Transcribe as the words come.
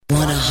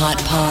Want a hot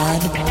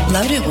pod?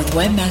 Load it with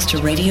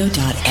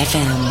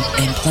webmasterradio.fm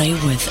and play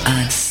with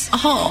us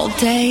all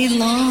day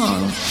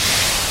long.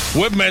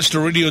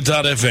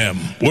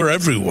 Webmasterradio.fm. We're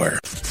everywhere.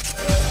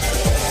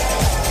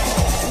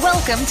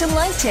 Welcome to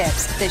Life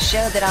Tips, the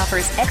show that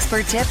offers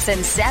expert tips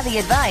and savvy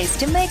advice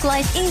to make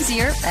life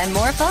easier and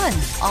more fun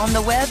on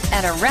the web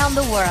and around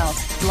the world.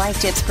 Life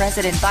Tips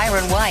President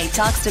Byron White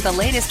talks to the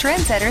latest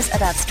trendsetters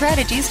about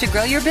strategies to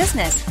grow your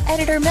business.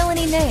 Editor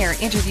Melanie Nair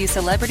interviews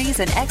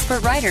celebrities and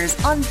expert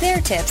writers on their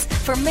tips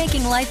for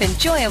making life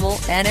enjoyable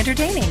and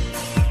entertaining.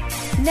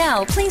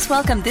 Now, please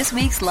welcome this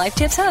week's Life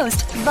Tips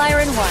host,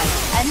 Byron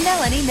White and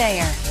Melanie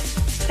Nair.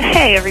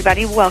 Hey,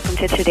 everybody. Welcome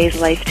to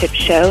today's Life Tips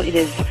show. It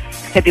is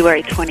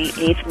February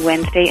 28th,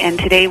 Wednesday, and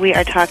today we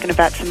are talking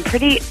about some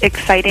pretty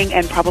exciting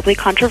and probably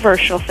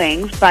controversial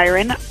things.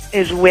 Byron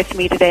is with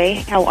me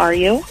today. How are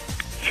you?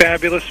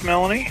 Fabulous,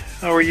 Melanie.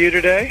 How are you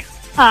today?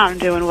 I'm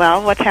doing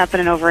well. What's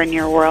happening over in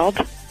your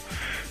world?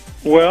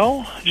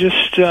 Well,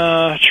 just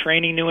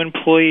training new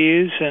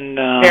employees and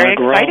very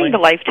growing. Exciting. The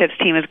Life Tips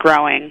team is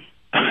growing.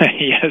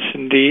 Yes,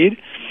 indeed.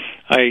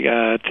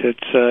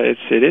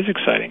 It is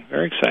exciting.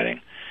 Very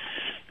exciting.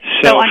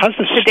 So how's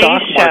the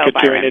stock market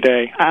doing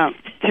today?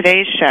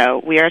 Today's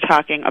show, we are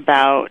talking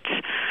about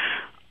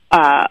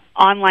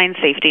online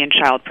safety and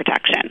child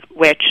protection,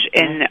 which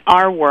in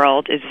our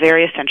world is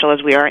very essential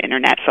as we are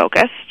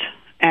Internet-focused,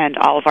 and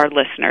all of our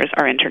listeners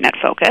are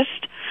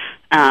Internet-focused.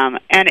 And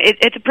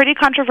it's a pretty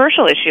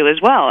controversial issue as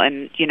well.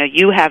 And,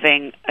 you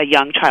having a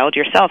young child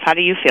yourself, how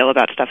do you feel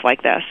about stuff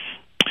like this?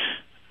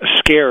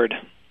 Scared.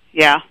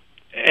 Yeah.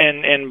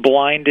 And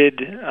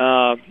blinded.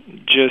 I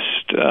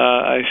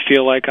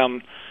feel like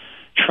I'm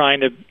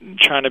trying to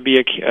be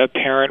a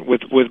parent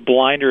with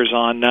blinders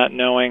on, not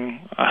knowing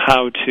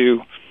how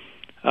to,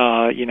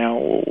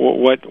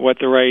 what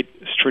the right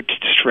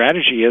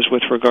strategy is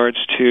with regards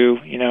to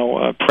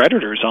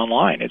predators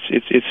online.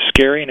 It's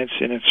scary and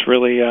it's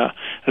really a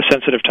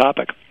sensitive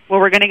topic. Well,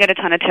 we're going to get a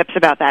ton of tips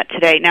about that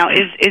today. Now,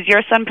 is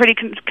your son pretty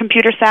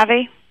computer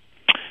savvy?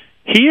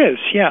 He is,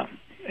 yeah.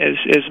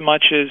 As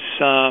much as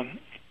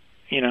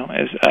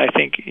as I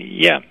think,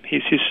 yeah,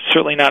 he's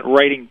certainly not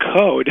writing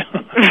code.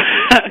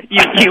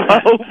 you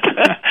hope.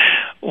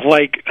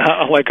 like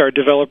our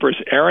developers,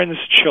 Aaron's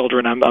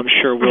children, I'm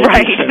sure will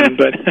right. be soon.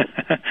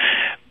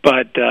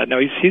 But no,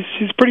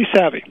 he's pretty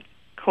savvy.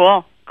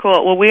 Cool.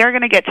 Well, we are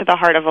going to get to the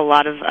heart of a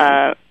lot of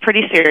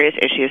pretty serious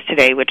issues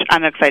today, which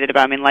I'm excited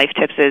about. I mean, Life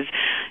Tips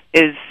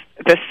is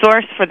the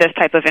source for this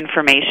type of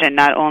information,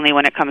 not only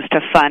when it comes to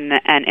fun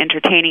and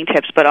entertaining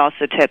tips, but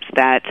also tips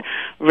that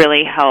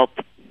really help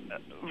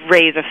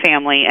raise a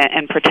family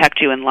and protect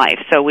you in life.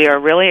 So we are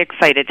really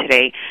excited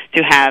today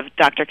to have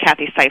Dr.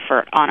 Kathy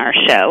Seifert on our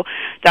show.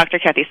 Dr.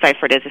 Kathy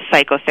Seifert is a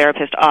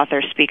psychotherapist,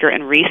 author, speaker,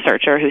 and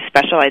researcher who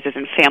specializes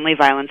in family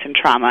violence and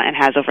trauma and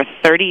has over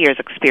 30 years'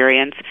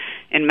 experience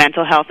in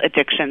mental health,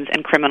 addictions,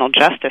 and criminal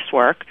justice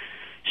work.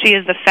 She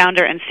is the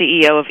founder and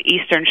CEO of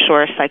Eastern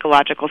Shore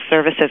Psychological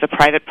Services, a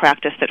private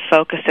practice that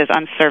focuses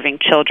on serving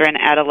children,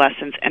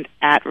 adolescents, and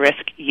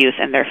at-risk youth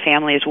and their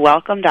families.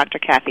 Welcome, Dr.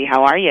 Kathy.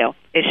 How are you?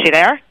 Is she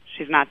there?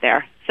 She's not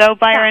there. So,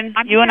 Byron,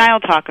 you and I will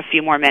talk a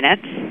few more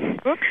minutes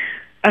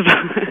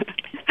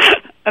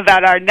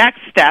about our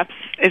next steps.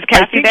 Is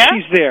Kathy there? I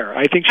think she's there.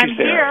 I think she's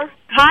there. Here.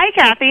 Hi,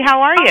 Kathy.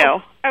 How are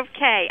you?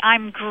 Okay,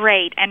 I'm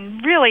great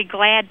and really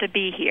glad to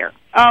be here.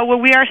 Oh, well,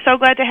 we are so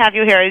glad to have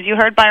you here. As you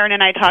heard Byron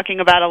and I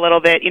talking about a little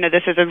bit,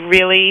 this is a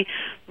really,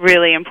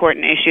 really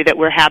important issue that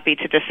we're happy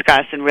to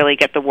discuss and really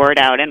get the word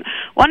out. And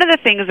one of the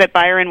things that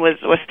Byron was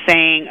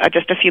saying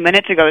just a few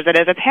minutes ago is that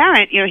as a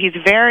parent, he's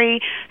very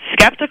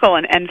skeptical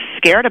and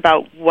scared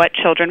about what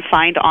children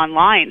find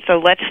online. So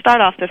let's start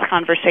off this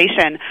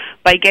conversation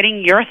by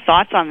getting your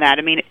thoughts on that.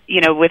 I mean,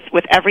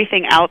 with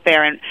everything out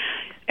there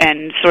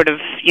and sort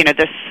of,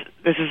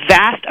 this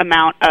vast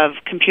amount of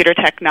computer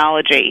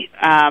technology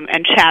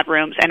and chat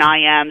rooms and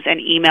IMs and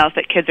emails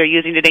that kids are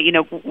using today,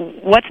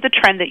 what's the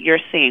trend that you're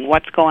seeing?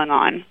 What's going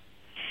on?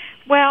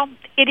 Well,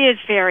 it is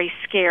very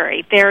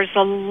scary. There's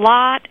a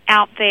lot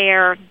out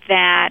there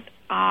that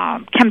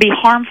can be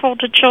harmful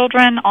to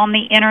children on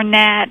the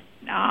Internet,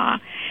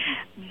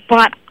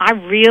 but I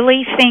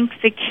really think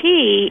the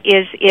key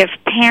is if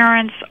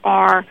parents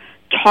are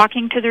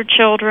talking to their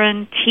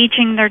children,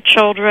 teaching their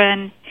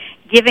children,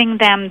 giving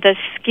them the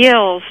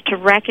skills to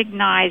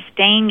recognize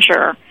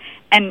danger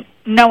and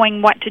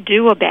knowing what to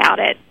do about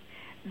it.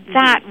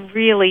 That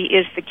really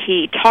is the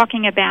key,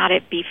 talking about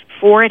it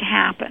before it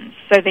happens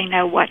so they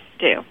know what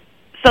to do.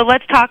 So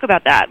let's talk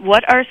about that.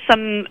 What are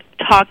some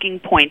talking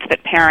points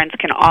that parents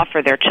can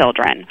offer their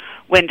children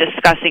when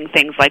discussing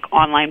things like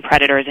online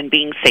predators and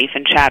being safe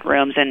in chat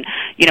rooms? And,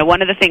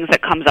 one of the things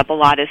that comes up a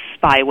lot is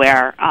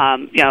spyware.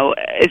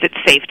 Is it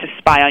safe to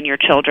spy on your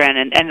children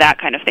and that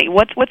kind of thing?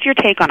 What's your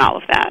take on all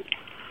of that?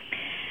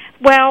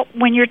 Well,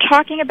 when you're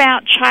talking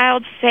about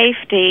child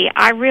safety,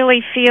 I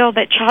really feel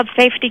that child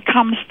safety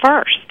comes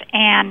first.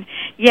 And,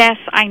 yes,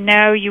 I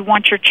know you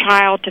want your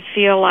child to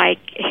feel like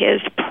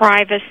his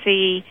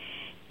privacy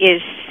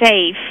is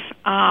safe.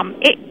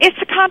 It's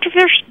a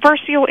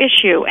controversial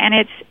issue, and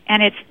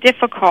it's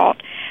difficult.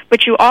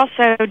 But you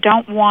also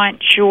don't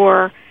want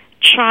your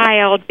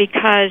child,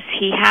 because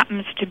he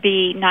happens to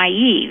be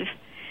naive,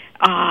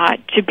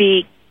 to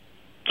be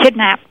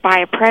kidnapped by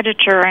a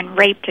predator and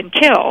raped and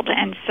killed.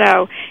 And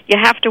so you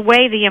have to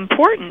weigh the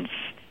importance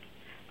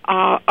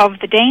of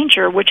the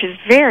danger, which is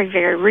very,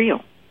 very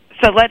real.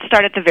 So let's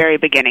start at the very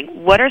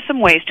beginning. What are some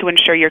ways to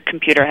ensure your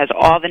computer has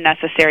all the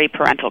necessary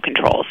parental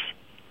controls?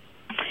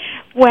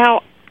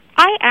 Well,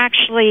 I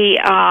actually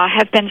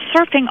have been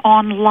surfing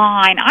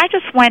online. I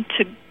just went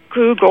to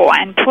Google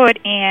and put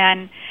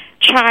in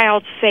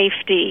child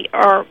safety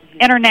or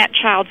internet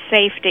child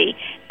safety,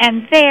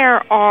 and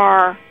there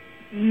are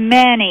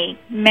many,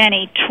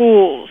 many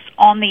tools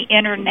on the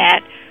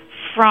internet.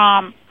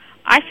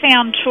 I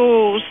found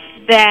tools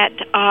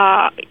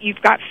that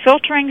you've got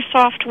filtering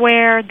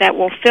software that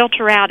will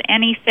filter out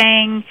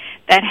anything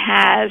that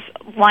has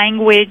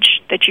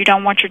language that you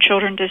don't want your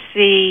children to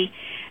see,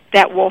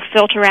 that will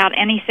filter out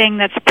anything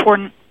that's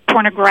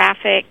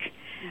pornographic.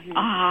 Mm-hmm.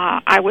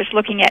 I was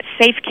looking at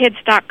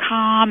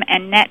safekids.com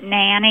and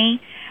NetNanny,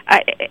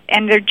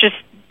 and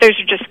those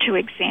are just two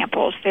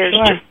examples. There's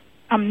just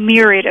a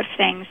myriad of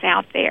things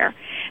out there.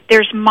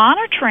 There's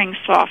monitoring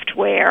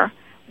software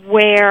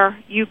where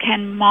you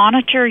can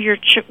monitor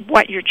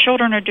what your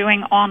children are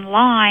doing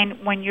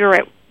online when you're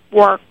at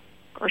work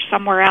or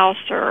somewhere else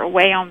or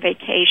away on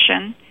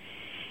vacation.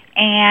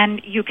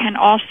 And you can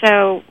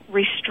also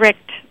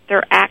restrict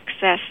their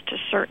access to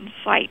certain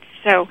sites.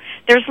 So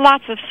there's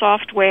lots of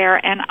software,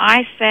 and I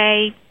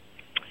say,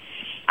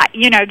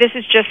 this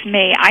is just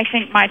me. I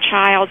think my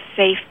child's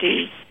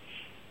safety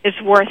is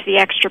worth the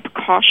extra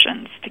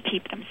precautions to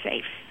keep them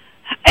safe.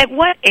 At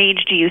what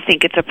age do you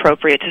think it's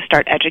appropriate to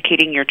start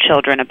educating your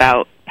children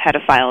about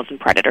pedophiles and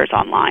predators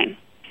online?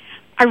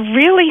 I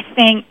really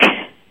think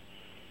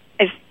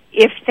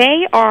if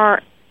they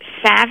are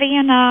savvy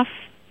enough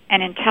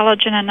and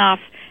intelligent enough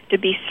to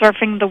be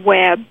surfing the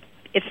web,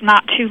 it's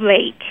not too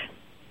late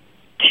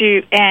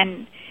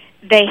and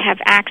they have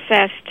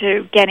access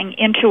to getting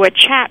into a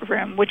chat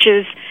room, which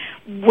is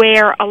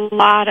where a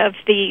lot of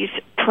these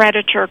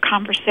predator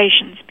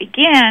conversations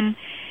begin.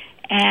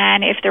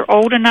 And if they're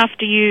old enough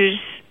to use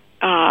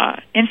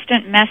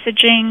instant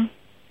messaging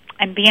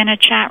and be in a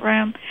chat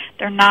room,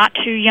 they're not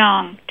too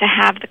young to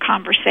have the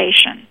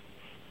conversation.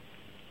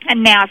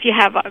 And now, if you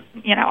have a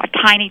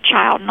tiny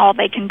child and all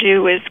they can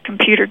do is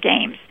computer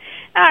games,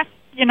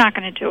 you're not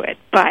going to do it.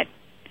 But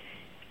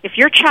if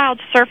your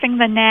child's surfing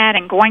the net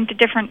and going to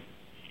different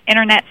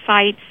internet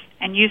sites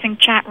and using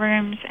chat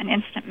rooms and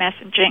instant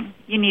messaging,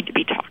 you need to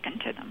be talking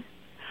to them.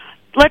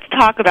 Let's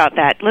talk about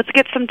that. Let's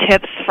get some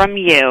tips from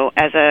you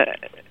as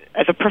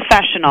a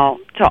professional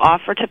to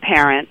offer to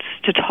parents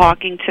to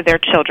talking to their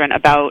children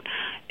about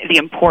the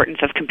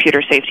importance of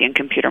computer safety and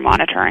computer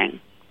monitoring.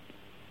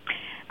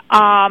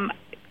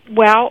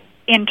 Well,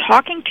 in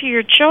talking to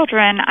your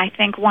children, I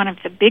think one of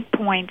the big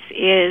points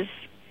is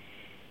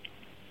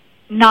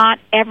not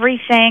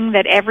everything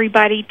that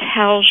everybody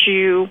tells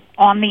you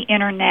on the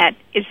internet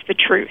is the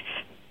truth.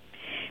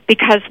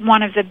 Because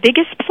one of the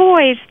biggest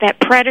ploys that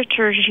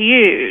predators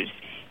use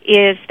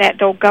is that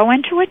they'll go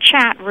into a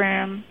chat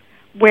room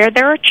where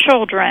there are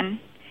children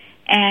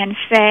and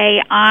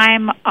say,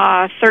 I'm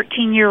a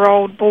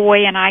 13-year-old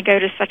boy and I go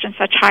to such and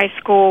such high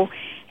school,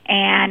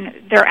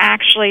 and they're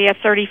actually a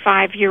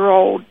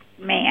 35-year-old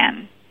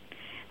man.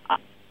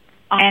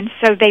 And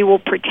so they will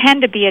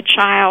pretend to be a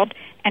child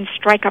and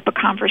strike up a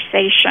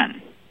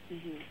conversation.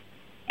 Mm-hmm.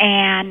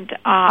 And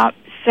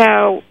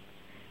so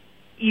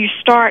you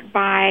start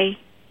by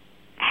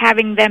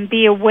having them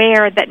be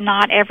aware that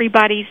not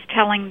everybody's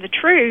telling the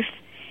truth,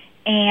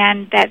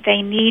 and that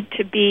they need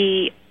to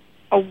be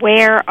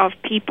aware of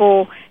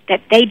people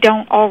that they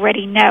don't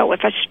already know.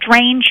 If a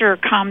stranger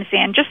comes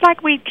in, just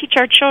like we teach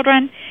our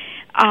children,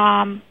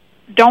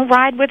 don't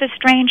ride with a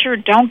stranger,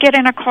 don't get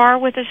in a car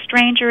with a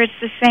stranger, it's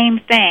the same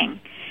thing.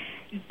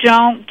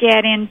 Don't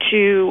get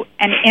into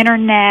an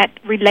internet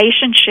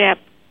relationship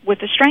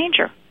with a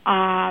stranger.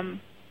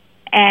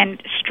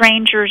 And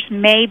strangers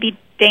may be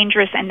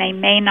dangerous, and they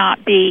may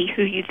not be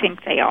who you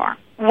think they are.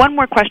 One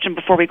more question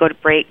before we go to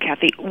break,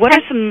 Kathy. What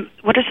are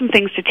some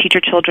things to teach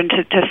your children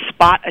to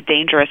spot a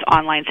dangerous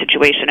online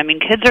situation? I mean,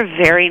 kids are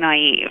very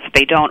naive.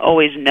 They don't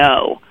always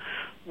know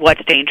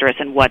what's dangerous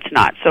and what's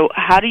not. So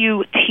how do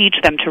you teach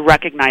them to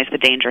recognize the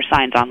danger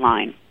signs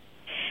online?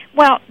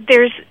 Well,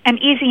 there's an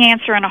easy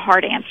answer and a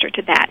hard answer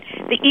to that.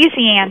 The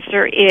easy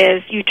answer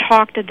is you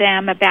talk to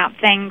them about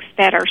things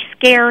that are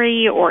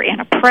scary or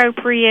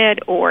inappropriate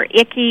or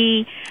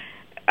icky,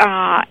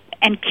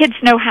 and kids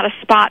know how to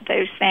spot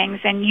those things.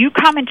 And you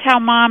come and tell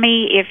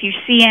Mommy if you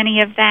see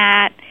any of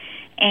that,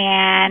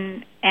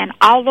 and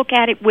I'll look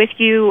at it with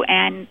you,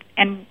 and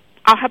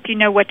I'll help you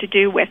know what to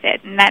do with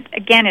it. And that,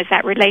 again, is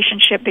that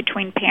relationship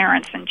between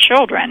parents and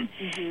children,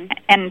 mm-hmm.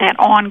 and that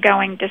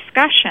ongoing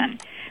discussion.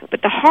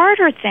 But the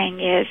harder thing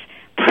is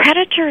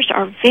predators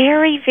are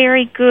very,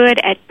 very good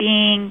at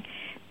being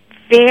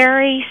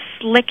very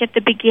slick at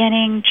the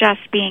beginning,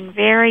 just being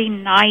very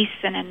nice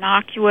and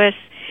innocuous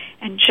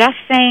and just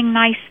saying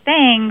nice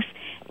things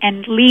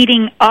and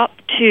leading up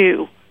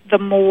to the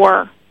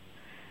more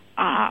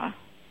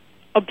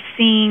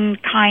obscene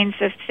kinds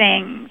of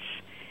things.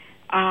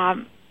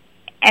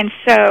 And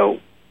so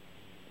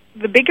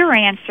the bigger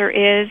answer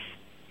is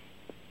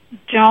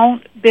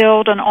don't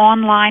build an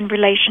online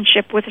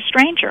relationship with a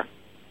stranger.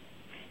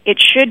 It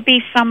should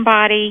be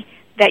somebody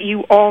that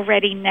you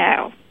already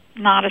know,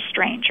 not a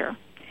stranger.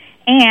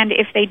 And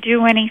if they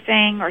do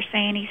anything or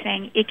say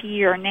anything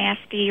icky or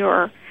nasty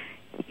or,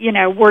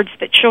 words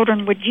that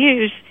children would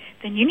use,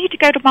 then you need to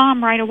go to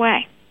mom right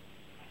away.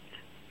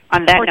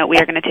 On that note, we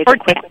are going to take a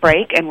quick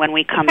break, and when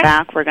we come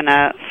back, we're going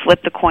to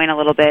flip the coin a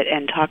little bit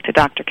and talk to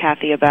Dr.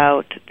 Kathy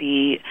about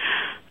the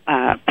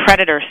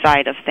predator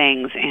side of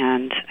things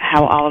and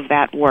how all of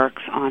that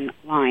works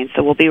online.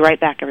 So we'll be right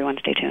back, everyone.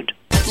 Stay tuned.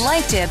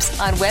 Life Tips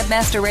on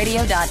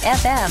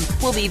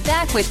webmasterradio.fm. We'll be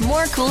back with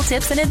more cool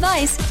tips and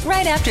advice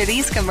right after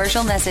these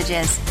commercial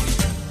messages.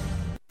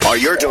 Are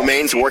your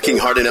domains working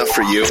hard enough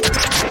for you?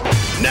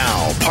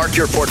 Now, park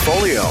your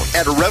portfolio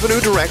at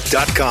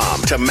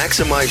RevenueDirect.com to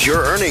maximize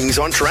your earnings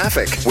on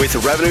traffic. With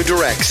Revenue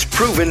Direct's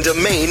proven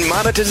domain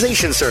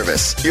monetization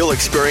service, you'll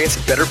experience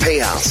better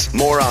payouts,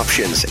 more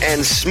options,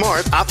 and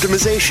smart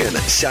optimization.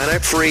 Sign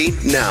up free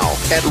now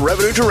at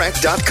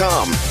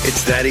RevenueDirect.com.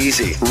 It's that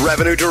easy.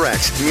 Revenue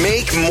Direct.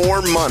 Make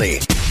more money.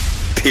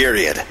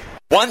 Period.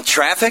 Want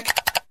traffic?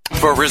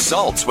 For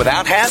results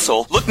without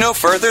hassle, look no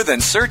further than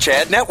Search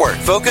Ad Network.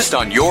 Focused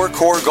on your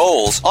core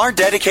goals, our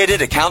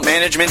dedicated account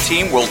management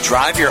team will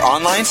drive your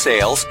online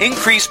sales,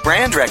 increase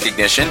brand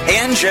recognition,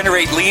 and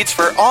generate leads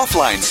for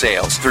offline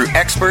sales through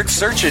expert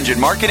search engine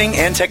marketing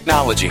and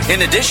technology.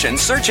 In addition,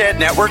 Search Ad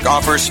Network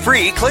offers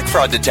free click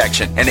fraud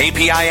detection and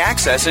API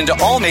access into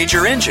all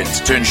major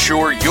engines to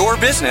ensure your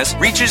business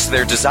reaches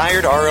their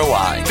desired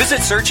ROI.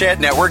 Visit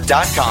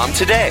searchadnetwork.com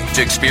today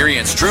to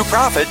experience true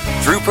profit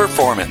through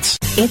performance.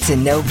 It's a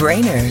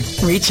no-brainer.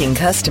 Reaching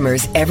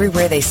customers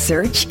everywhere they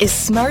search is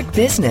smart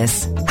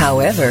business.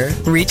 However,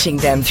 reaching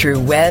them through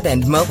web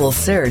and mobile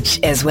search,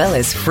 as well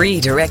as free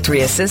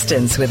directory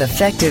assistance with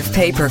effective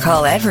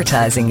pay-per-call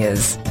advertising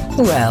is,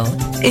 well,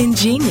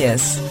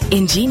 ingenious.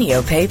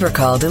 Ingenio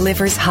Pay-Per-Call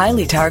delivers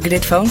highly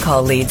targeted phone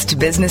call leads to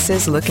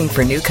businesses looking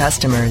for new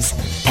customers.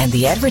 And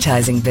the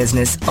advertising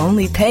business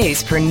only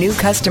pays per new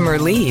customer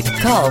lead.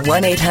 Call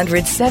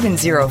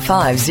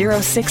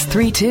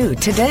 1-800-705-0632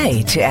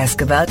 today to ask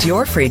about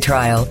your free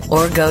trial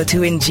or go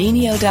to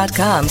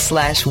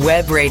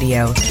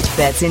Ingenio.com/webradio.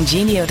 That's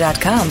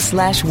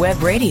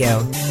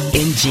Ingenio.com/webradio.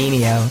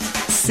 Ingenio.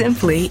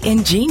 Simply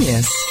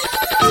ingenious.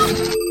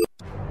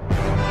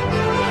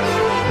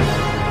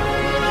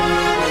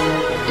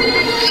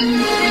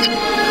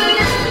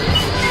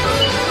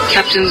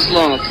 Captain's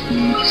log.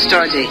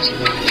 Stardate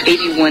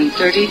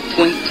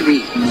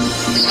 8130.3.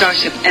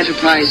 Starship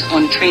Enterprise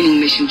on training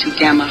mission to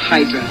Gamma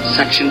Hydra,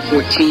 Section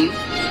 14.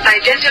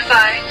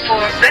 Identify for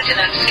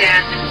retinal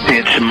scan.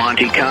 It's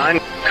Monty Khan.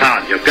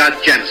 Khan, you've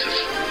got Genesis,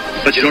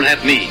 but you don't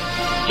have me.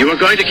 You are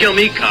going to kill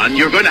me, Khan.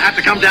 You're going to have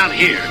to come down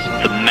here.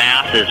 The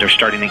masses are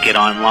starting to get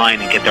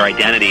online and get their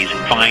identities and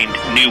find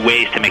new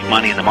ways to make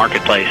money in the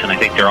marketplace, and I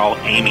think they're all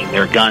aiming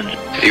their guns.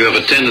 You have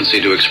a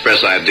tendency to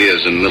express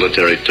ideas in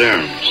military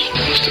terms,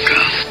 Mr.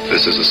 Khan.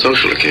 This is a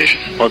social occasion.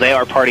 Well, they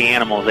are party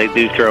animals. They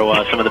do throw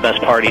some of the best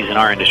parties in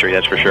our industry,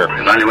 that's for sure.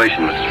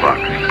 Evaluation, Mr.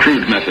 Spock.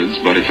 Crude methods,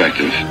 but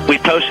effective. We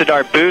posted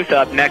our booth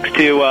up next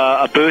to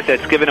a booth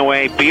that's giving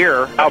away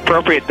beer. How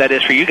appropriate that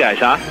is for you guys,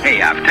 huh?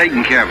 Hey, I've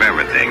taken care of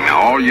everything. Now,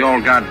 all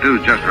y'all got to do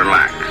is just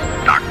relax.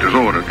 Doctor's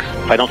orders.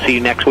 If I don't see you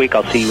next week,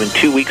 I'll see you in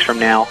 2 weeks from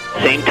now.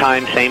 Same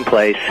time, same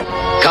place.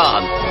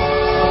 Khan,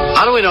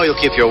 how do we know you'll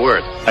keep your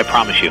word? I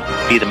promise you.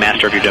 Be the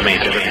master of your domain.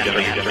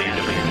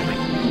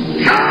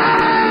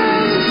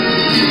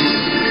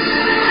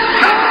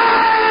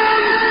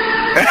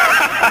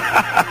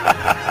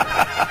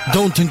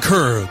 Don't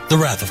incur the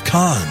wrath of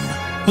Khan.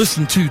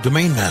 Listen to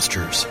Domain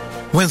Masters,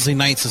 Wednesday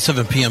nights at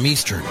 7 p.m.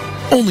 Eastern,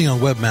 only on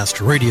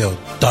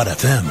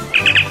webmasterradio.fm.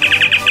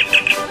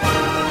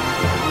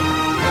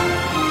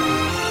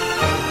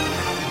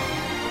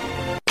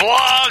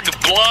 Blog.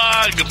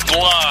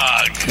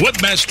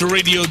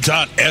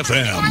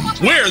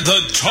 Webmasterradio.fm. We're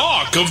the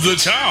talk of the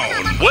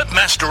town.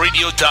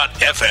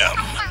 Webmasterradio.fm.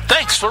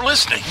 Thanks for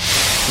listening.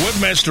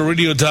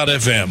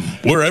 Webmasterradio.fm.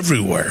 We're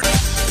everywhere.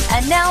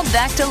 And now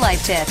back to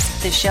Life Tips,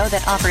 the show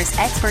that offers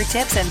expert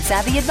tips and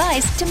savvy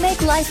advice to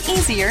make life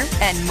easier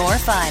and more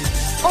fun.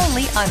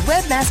 Only on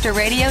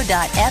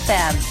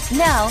webmasterradio.fm.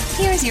 Now,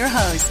 here's your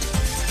host.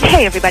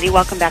 Hey everybody,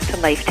 welcome back to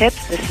Life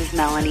Tips. This is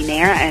Melanie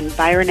Nair, and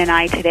Byron and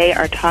I today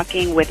are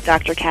talking with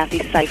Dr. Kathy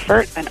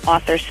Seifert, an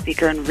author,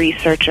 speaker, and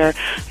researcher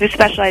who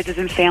specializes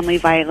in family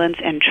violence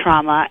and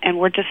trauma, and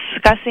we're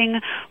discussing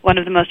one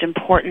of the most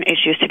important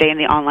issues today in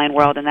the online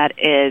world, and that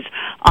is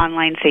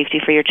online safety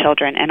for your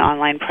children and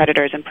online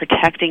predators and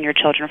protecting your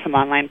children from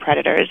online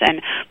predators.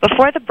 And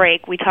before the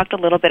break, we talked a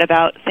little bit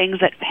about things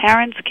that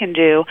parents can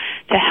do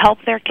to help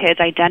their kids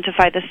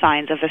identify the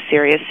signs of a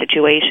serious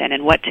situation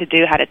and what to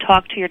do, how to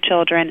talk to your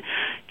children,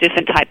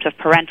 different types of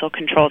parental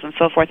controls and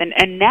so forth.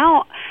 And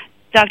now,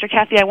 Dr.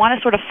 Kathy, I want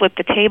to sort of flip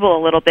the table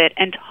a little bit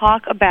and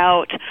talk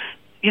about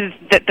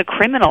the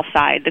criminal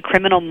side, the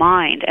criminal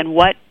mind, and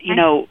what,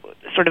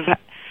 sort of,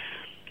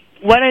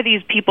 what are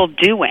these people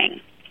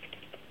doing?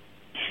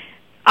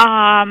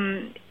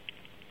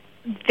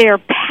 Their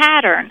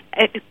pattern,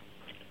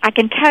 I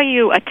can tell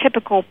you a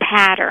typical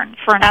pattern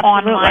for an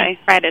online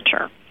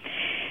predator.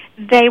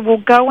 They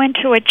will go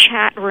into a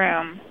chat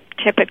room,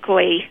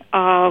 typically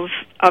of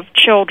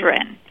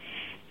children,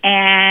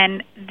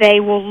 and they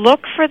will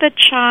look for the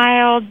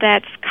child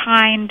that's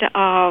kind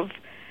of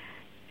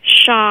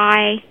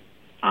shy,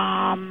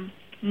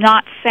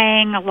 not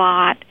saying a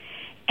lot,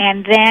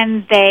 and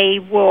then they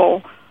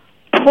will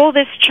pull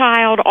this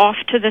child off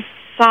to the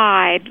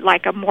side,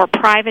 like a more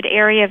private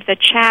area of the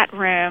chat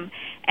room,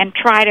 and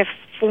try to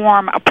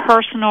form a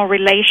personal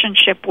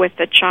relationship with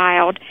the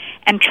child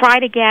and try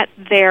to get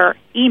their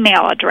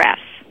email address.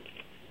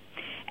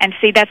 And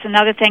see, that's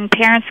another thing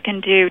parents can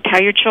do.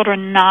 Tell your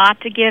children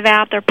not to give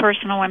out their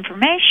personal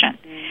information.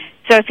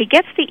 So if he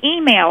gets the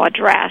email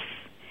address,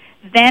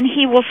 then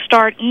he will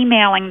start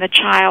emailing the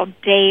child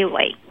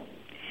daily.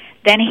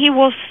 Then he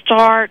will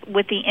start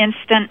with the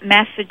instant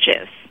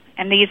messages,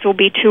 and these will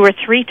be 2 or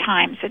 3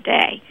 times a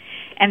day.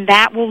 And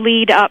that will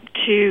lead up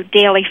to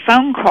daily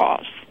phone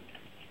calls.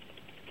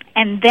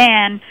 And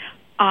then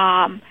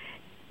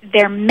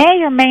there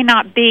may or may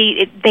not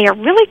be, they are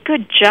really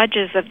good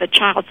judges of the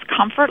child's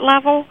comfort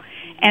level,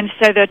 and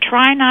so they'll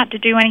try not to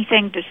do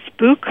anything to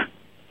spook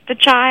the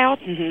child,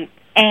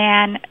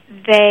 and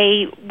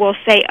they will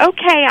say,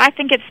 okay, I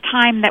think it's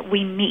time that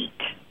we meet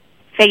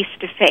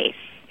face-to-face.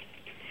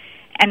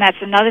 And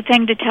that's another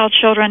thing to tell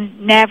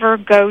children, never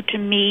go to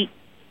meet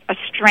a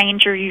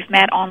stranger you've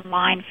met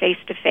online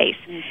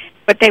face-to-face.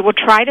 But they will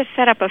try to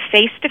set up a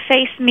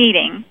face-to-face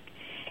meeting,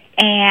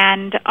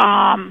 and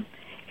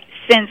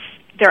since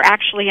they're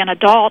actually an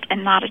adult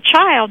and not a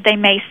child, they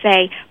may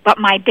say, but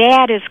my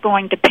dad is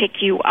going to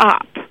pick you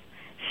up,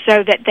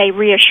 so that they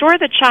reassure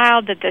the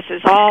child that this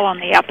is all on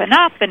the up and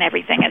up and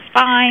everything is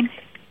fine,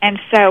 and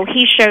so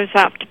he shows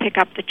up to pick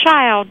up the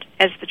child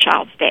as the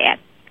child's dad.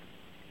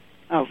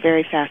 Oh,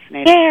 very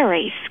fascinating.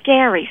 Very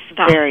scary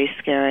stuff. Very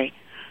scary.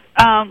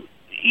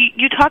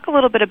 You talk a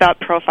little bit about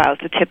profiles,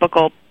 the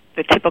typical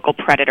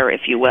predator,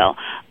 if you will.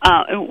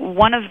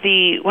 One of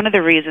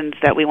the reasons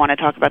that we want to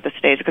talk about this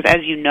today is because,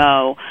 as you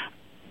know,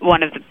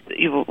 one of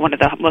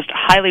the most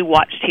highly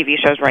watched TV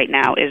shows right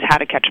now is How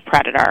to Catch a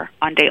Predator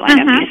on Dateline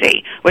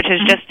NBC, which has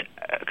just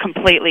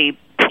completely,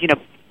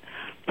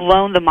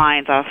 blown the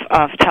minds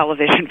of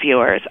television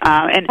viewers.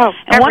 And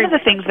one of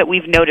the things that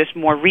we've noticed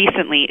more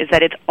recently is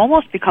that it's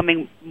almost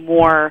becoming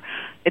more,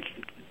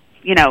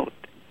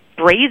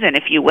 brazen,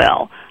 if you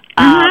will.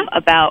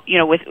 About,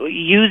 with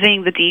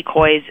using the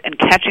decoys and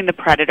catching the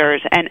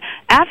predators. And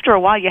after a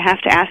while, you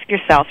have to ask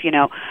yourself,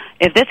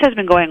 if this has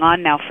been going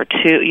on now for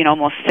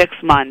almost 6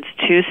 months,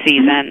 2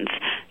 seasons,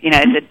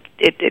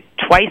 it's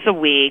twice a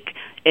week,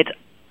 it's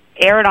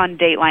aired on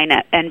Dateline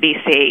at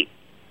NBC,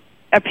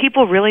 are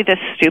people really this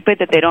stupid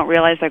that they don't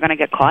realize they're going to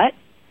get caught?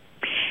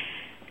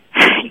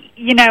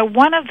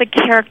 One of the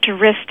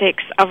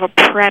characteristics of a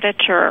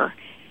predator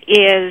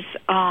is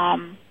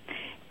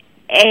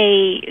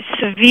a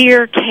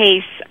severe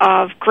case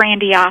of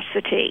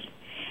grandiosity,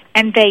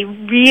 and they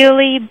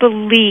really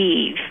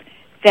believe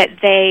that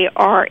they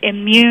are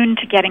immune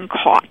to getting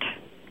caught.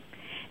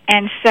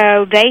 And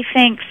so they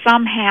think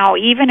somehow,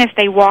 even if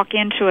they walk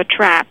into a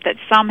trap, that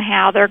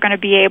somehow they're going to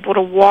be able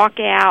to walk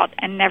out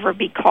and never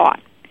be caught.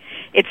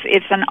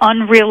 It's an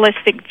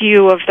unrealistic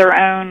view of their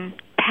own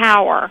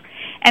power.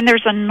 And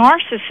there's a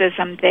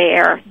narcissism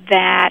there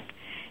that,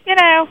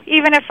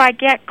 even if I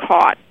get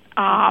caught,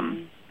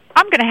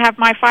 I'm going to have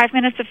my 5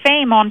 minutes of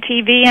fame on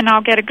TV, and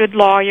I'll get a good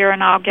lawyer,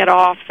 and I'll get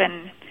off,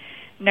 and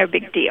no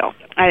big deal.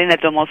 I think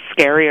that's almost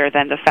scarier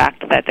than the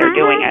fact that they're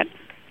doing it.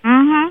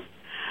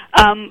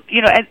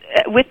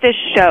 With this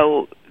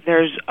show,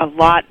 there's a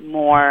lot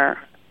more.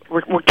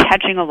 We're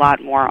catching a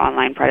lot more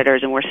online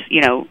predators, and we're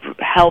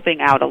helping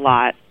out a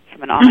lot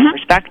from an online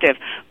perspective.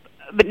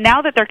 But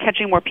now that they're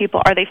catching more people,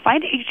 are they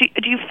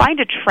do you find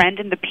a trend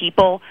in the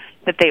people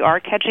that they are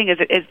catching?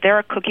 Is there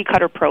a cookie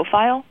cutter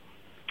profile?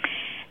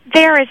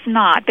 There is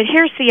not, but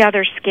here's the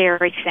other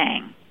scary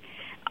thing.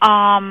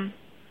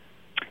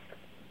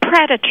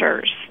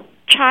 Predators,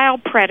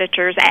 child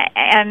predators,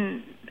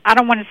 and I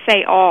don't want to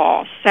say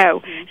all,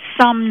 so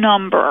some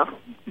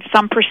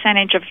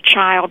percentage of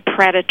child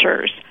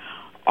predators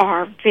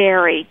are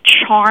very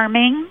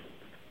charming,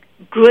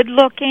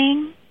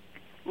 good-looking,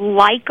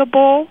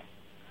 likable,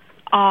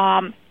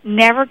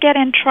 never get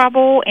in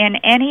trouble in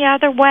any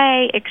other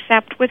way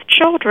except with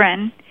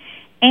children,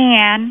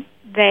 and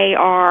they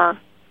are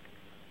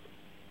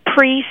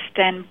priests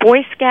and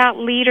Boy Scout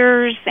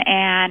leaders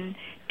and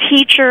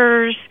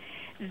teachers.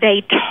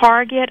 They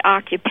target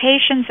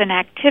occupations and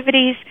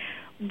activities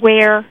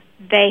where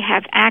they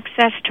have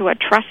access to a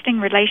trusting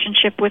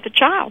relationship with a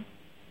child.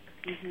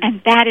 Mm-hmm.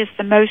 And that is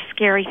the most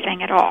scary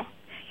thing at all,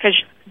 because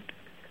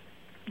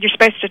you're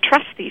supposed to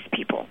trust these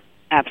people.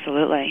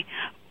 Absolutely.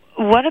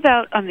 What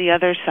about on the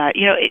other side?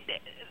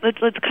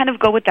 Let's kind of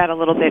go with that a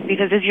little bit,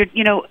 because as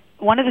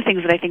one of the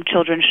things that I think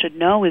children should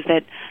know is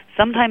that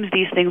sometimes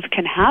these things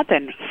can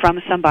happen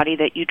from somebody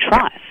that you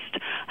trust.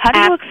 How do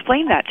you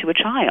explain that to a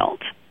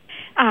child?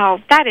 Oh,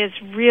 that is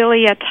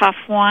really a tough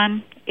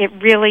one. It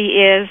really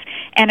is.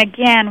 And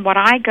again, what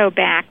I go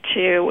back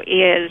to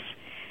is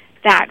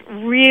that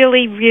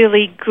really,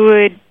 really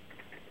good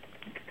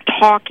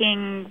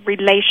talking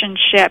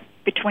relationship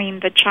between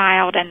the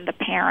child and the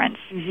parents,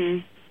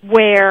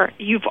 where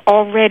you've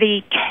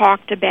already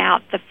talked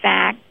about the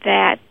fact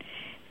that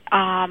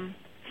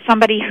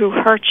somebody who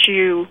hurts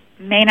you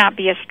may not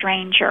be a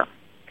stranger.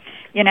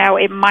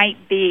 It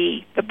might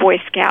be the Boy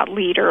Scout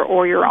leader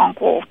or your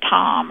Uncle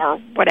Tom or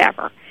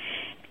whatever.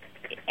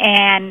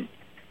 And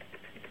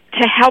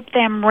to help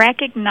them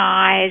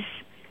recognize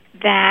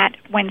that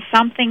when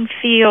something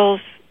feels,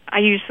 I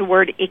use the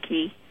word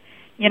icky,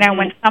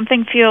 when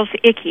something feels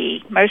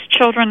icky, most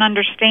children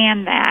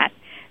understand that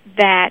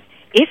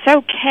it's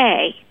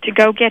okay to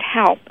go get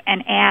help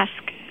and ask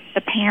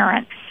the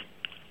parents,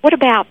 what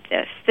about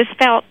this? This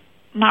felt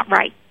not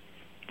right.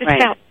 This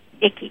felt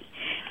icky.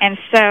 And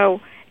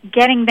so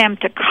getting them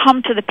to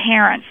come to the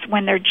parents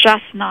when they're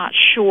just not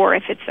sure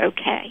if it's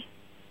okay.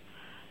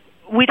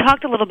 We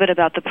talked a little bit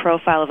about the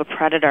profile of a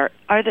predator.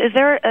 Is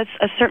there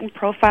a certain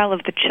profile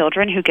of the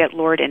children who get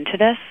lured into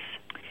this?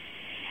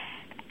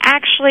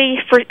 Actually,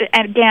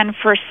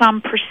 for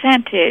some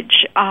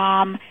percentage,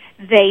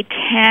 they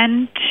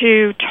tend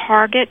to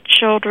target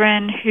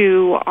children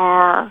who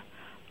are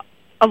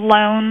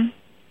alone,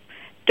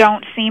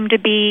 don't seem to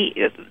be,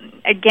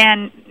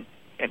 again,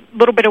 a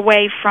little bit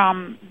away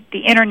from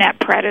the internet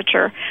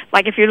predator.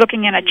 Like if you're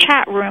looking in a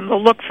chat room,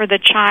 they'll look for the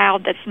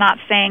child that's not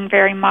saying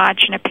very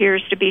much and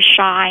appears to be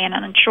shy and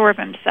unsure of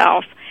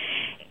himself.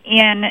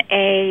 In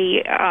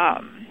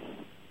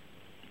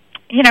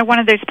one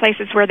of those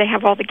places where they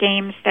have all the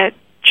games that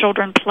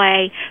children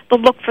play,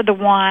 they'll look for the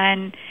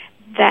one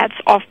that's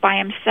off by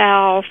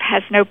himself,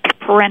 has no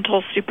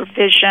parental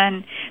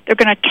supervision. They're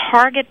going to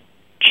target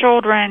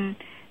children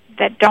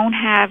that don't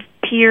have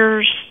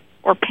peers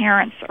or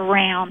parents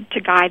around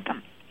to guide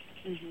them.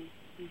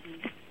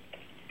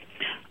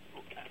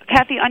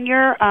 Kathy, on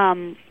your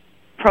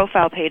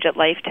profile page at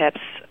Life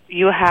Tips,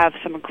 you have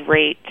some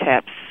great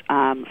tips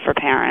for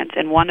parents,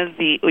 and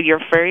your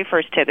very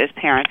first tip is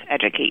parents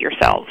educate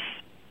yourselves.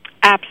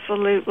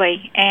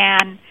 Absolutely,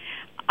 and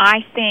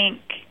I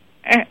think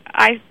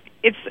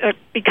it's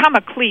become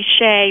a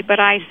cliche, but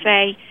I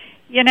say,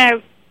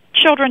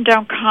 children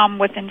don't come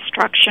with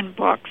instruction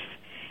books,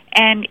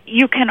 and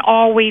you can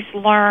always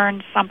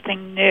learn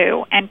something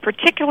new, and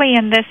particularly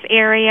in this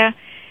area,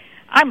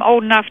 I'm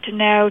old enough to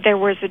know there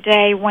was a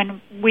day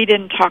when we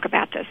didn't talk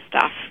about this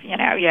stuff,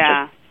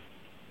 just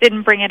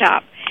didn't bring it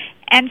up.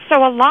 And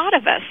so a lot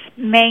of us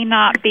may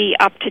not be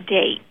up to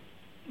date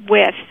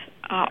with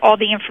all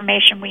the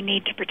information we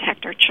need to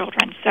protect our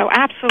children. So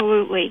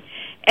absolutely,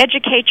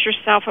 educate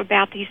yourself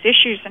about these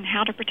issues and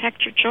how to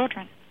protect your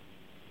children,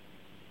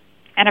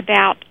 and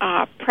about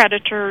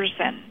predators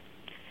and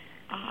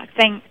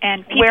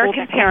people. Where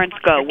can parents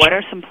go? What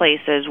are some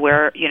places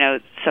where,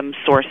 some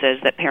sources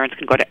that parents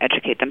can go to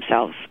educate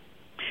themselves?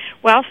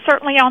 Well,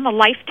 certainly on the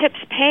Life Tips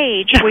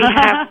page, we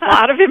have a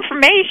lot of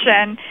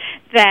information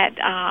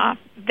that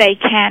they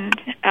can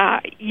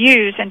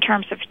use in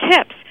terms of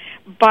tips.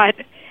 But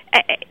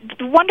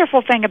the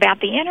wonderful thing about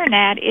the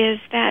Internet is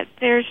that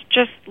there's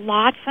just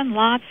lots and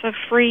lots of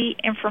free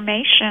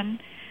information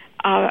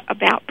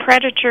about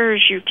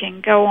predators. You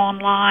can go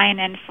online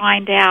and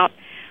find out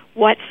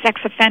what sex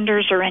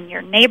offenders are in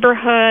your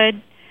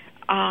neighborhood.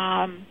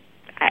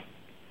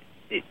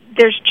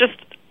 There's just,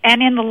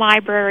 and in the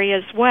library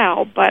as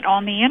well, but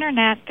on the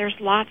Internet, there's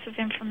lots of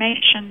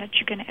information that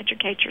you can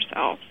educate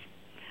yourselves.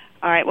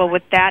 All right, well,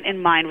 with that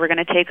in mind, we're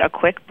going to take a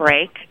quick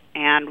break,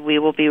 and we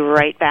will be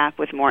right back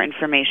with more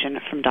information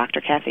from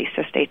Dr. Kathy,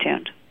 so stay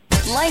tuned.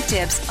 Life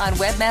Tips on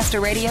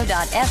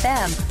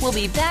webmasterradio.fm. We'll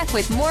be back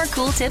with more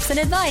cool tips and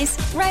advice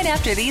right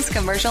after these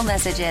commercial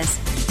messages.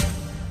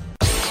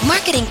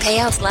 Marketing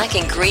payouts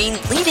lacking green,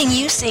 leaving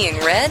you seeing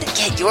red?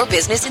 Get your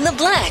business in the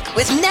black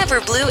with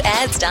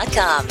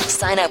NeverBlueAds.com.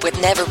 Sign up with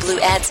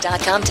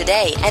NeverBlueAds.com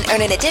today and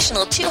earn an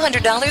additional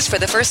 $200 for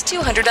the first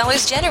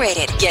 $200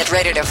 generated. Get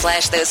ready to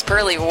flash those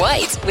pearly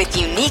whites with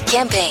unique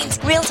campaigns,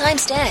 real-time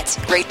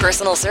stats, great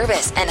personal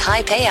service, and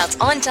high payouts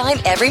on time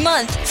every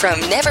month from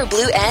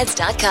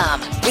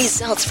NeverBlueAds.com.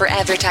 Results for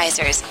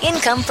advertisers,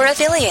 income for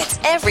affiliates.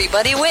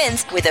 Everybody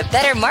wins with a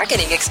better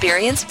marketing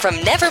experience from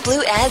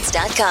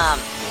NeverBlueAds.com.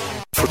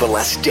 For the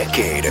last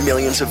decade,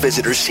 millions of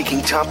visitors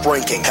seeking top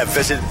ranking have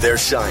visited their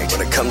site.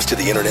 When it comes to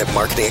the internet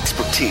marketing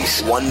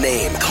expertise, one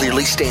name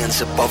clearly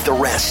stands above the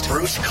rest.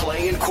 Bruce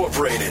Clay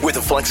Incorporated. With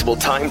a flexible,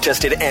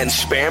 time-tested, and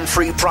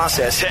spam-free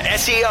process to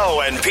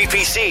SEO and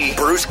PPC,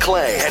 Bruce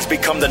Clay has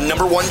become the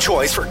 #1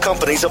 choice for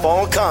companies of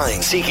all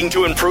kinds seeking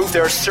to improve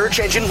their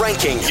search engine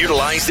ranking.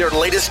 Utilize their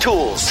latest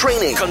tools,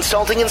 training,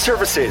 consulting, and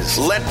services.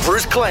 Let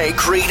Bruce Clay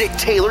create a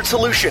tailored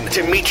solution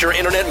to meet your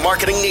internet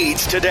marketing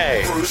needs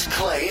today. Bruce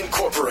Clay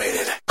Incorporated.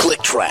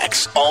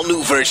 ClickTracks, all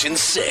new version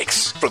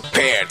 6.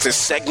 Prepare to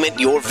segment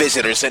your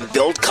visitors and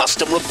build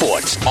custom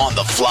reports on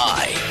the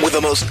fly with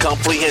the most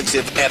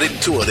comprehensive and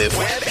intuitive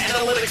web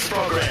analytics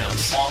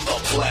programs on the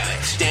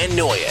planet. Dan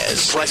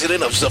Noyes,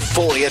 president of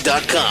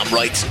Sephora.com,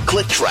 writes,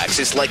 ClickTracks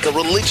is like a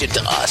religion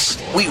to us.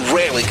 We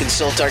rarely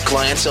consult our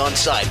clients on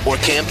site or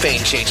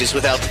campaign changes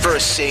without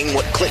first seeing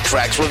what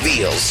ClickTracks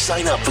reveals.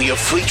 Sign up for your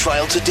free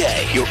trial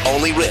today. Your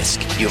only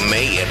risk, you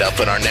may end up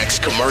in our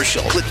next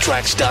commercial.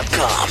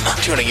 ClickTracks.com,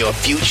 turning your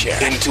future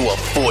into a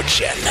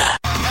fortune.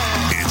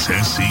 It's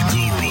SC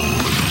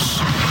Guru's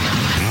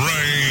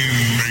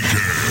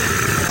Rainmaker.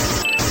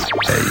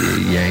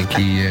 Hey,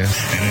 Yankee. And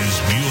his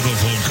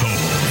beautiful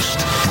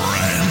co-host,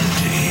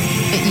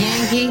 Brandy.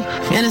 Yankee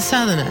and a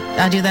Southerner.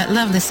 I do that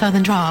lovely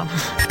Southern drawl.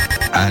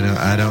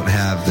 I don't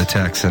have the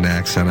Texan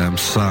accent. I'm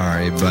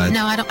sorry, but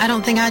no, I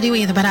don't think I do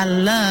either. But I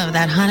love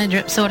that honey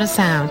drip sort of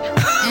sound.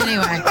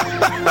 Anyway,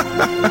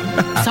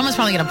 someone's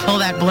probably gonna pull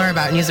that blurb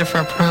out and use it for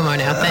a promo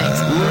now.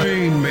 Thanks.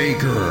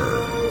 Rainmaker.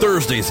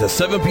 Thursdays at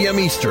 7 p.m.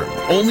 Eastern,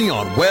 only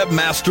on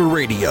Webmaster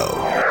Radio.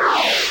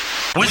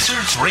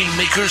 Wizards,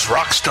 Rainmakers,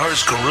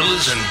 Rockstars,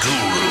 Gorillas, and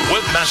Guru.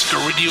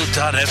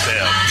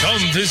 WebmasterRadio.fm.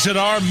 Come visit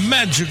our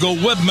magical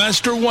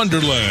Webmaster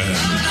Wonderland.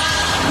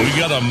 We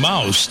got a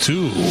mouse,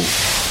 too.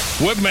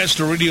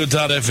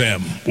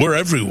 WebmasterRadio.fm. We're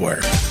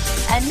everywhere.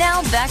 And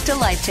now back to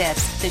Life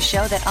Tips, the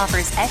show that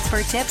offers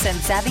expert tips and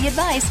savvy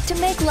advice to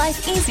make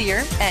life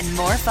easier and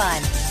more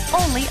fun.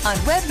 Only on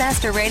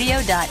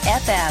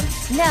WebmasterRadio.fm.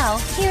 Now,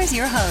 here's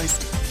your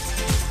host.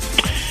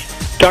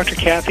 Dr.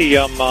 Kathy,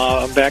 I'm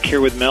back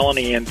here with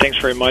Melanie, and thanks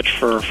very much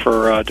for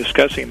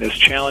discussing this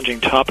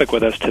challenging topic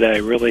with us today.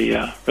 Really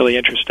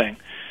interesting.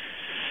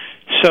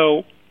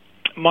 So,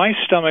 my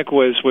stomach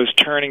was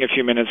turning a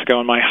few minutes ago,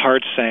 and my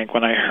heart sank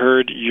when I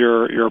heard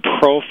your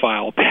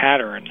profile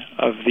pattern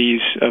of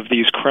these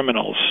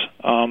criminals.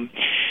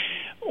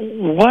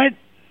 What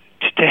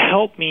to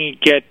help me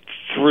get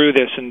through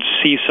this and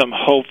see some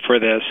hope for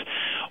this?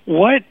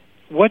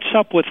 What's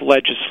up with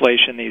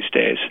legislation these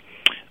days?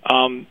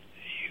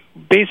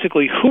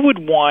 Basically, who would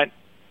want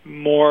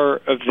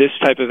more of this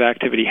type of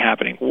activity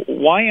happening?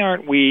 Why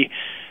aren't we?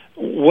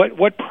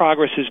 What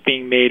progress is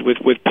being made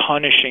with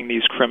punishing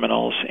these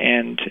criminals?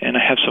 And I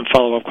have some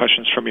follow-up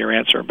questions from your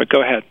answer, but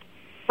go ahead.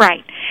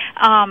 Right.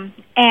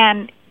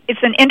 And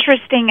it's an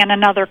interesting and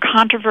another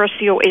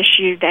controversial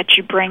issue that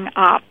you bring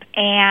up.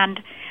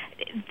 And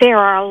there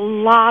are a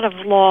lot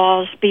of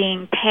laws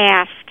being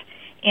passed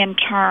in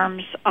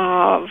terms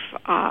of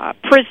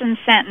prison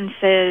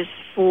sentences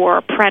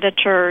for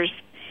predators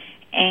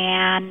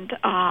and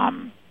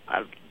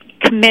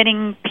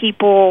committing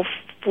people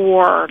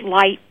for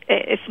life.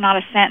 It's not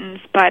a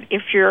sentence, but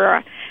if you're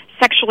a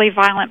sexually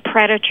violent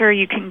predator,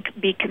 you can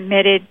be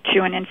committed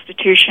to an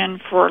institution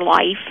for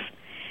life,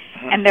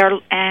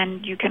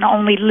 and you can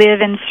only live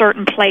in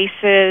certain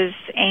places,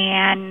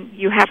 and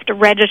you have to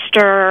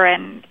register,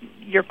 and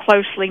you're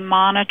closely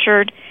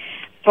monitored.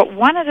 But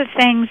one of the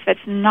things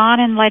that's not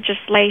in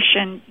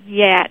legislation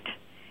yet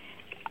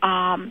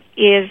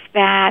is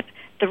that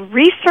the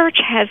research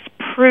has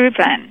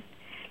proven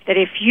that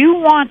if you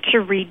want to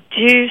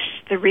reduce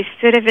the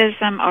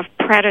recidivism of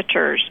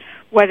predators,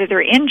 whether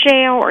they're in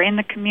jail or in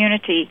the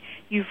community,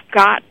 you've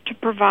got to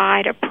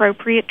provide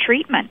appropriate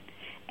treatment.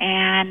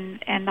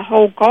 And the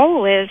whole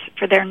goal is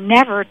for there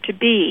never to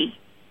be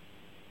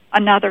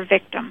another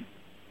victim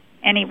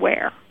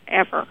anywhere,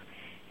 ever.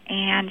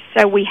 And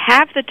so we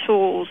have the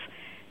tools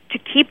to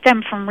keep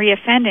them from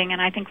reoffending,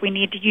 and I think we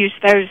need to use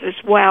those as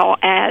well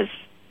as,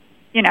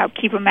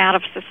 keep them out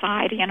of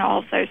society and all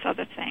of those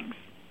other things.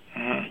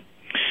 Mm-hmm.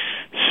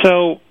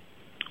 So,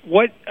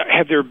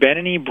 have there been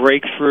any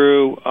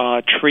breakthrough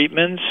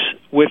treatments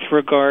with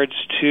regards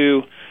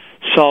to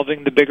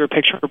solving the bigger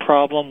picture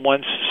problem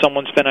once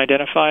someone's been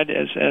identified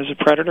as a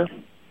predator?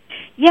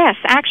 Yes,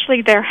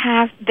 actually there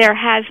has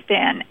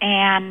been,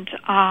 and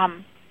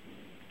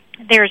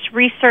there's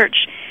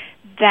research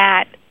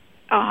that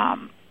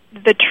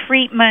the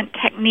treatment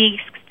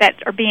techniques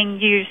that are being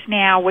used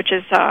now, which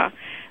is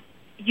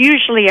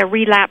usually a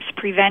relapse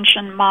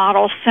prevention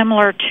model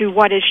similar to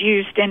what is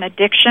used in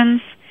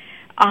addictions,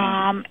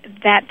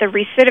 that the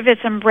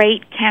recidivism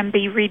rate can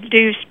be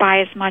reduced by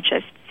as much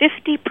as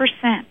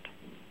 50%.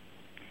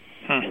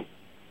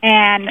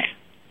 And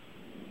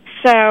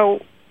so,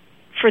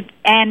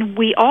 and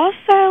we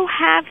also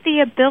have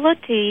the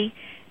ability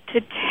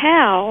to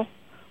tell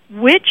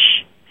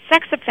which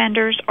sex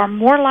offenders are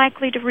more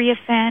likely to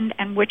reoffend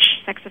and which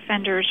sex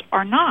offenders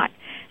are not.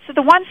 So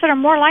the ones that are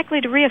more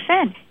likely to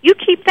reoffend, you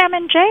keep them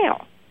in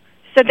jail.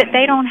 so that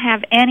they don't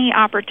have any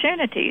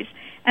opportunities.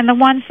 And the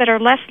ones that are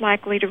less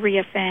likely to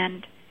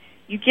reoffend,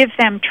 you give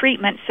them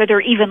treatment so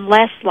they're even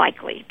less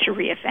likely to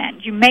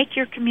reoffend. You make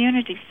your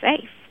community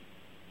safe.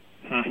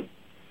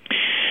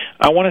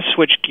 I want to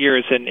switch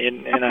gears,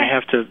 and I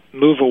have to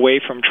move away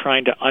from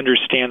trying to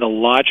understand the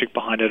logic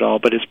behind it all,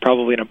 but it's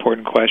probably an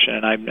important question,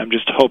 and I'm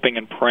just hoping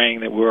and praying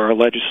that our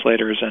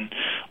legislators and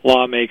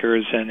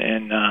lawmakers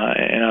and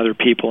other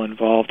people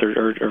involved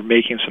are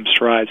making some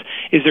strides.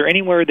 Is there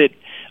anywhere that,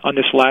 on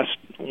this last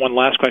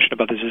question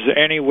about this, is there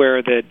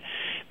anywhere that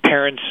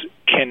parents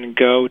can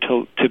go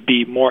to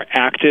be more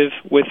active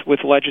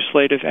with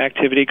legislative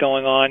activity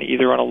going on,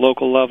 either on a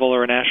local level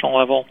or a national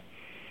level?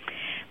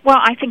 Well,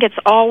 I think it's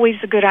always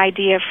a good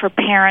idea for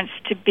parents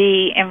to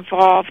be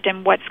involved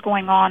in what's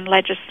going on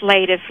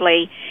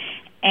legislatively.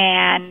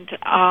 And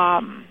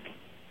off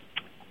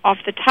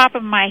the top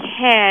of my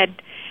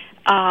head,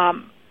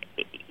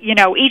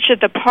 each of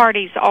the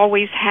parties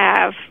always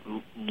have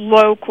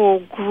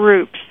local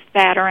groups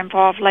that are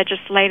involved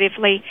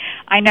legislatively.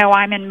 I know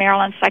I'm in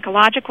Maryland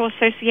Psychological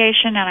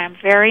Association, and I'm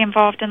very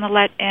involved in the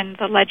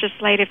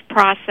legislative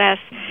process.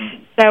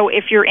 Mm-hmm. So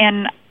if you're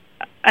in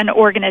an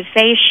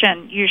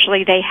organization,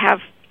 usually they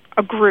have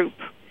a group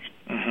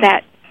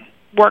that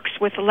works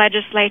with the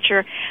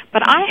legislature.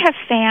 But I have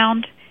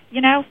found,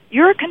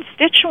 you're a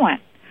constituent.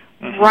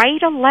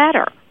 Write a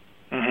letter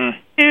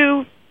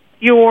to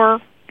your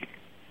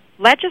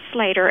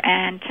legislator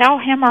and tell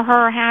him or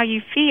her how you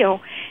feel,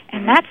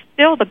 and that's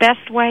still the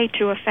best way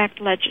to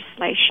affect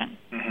legislation.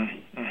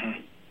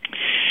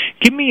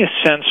 Give me a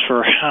sense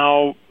for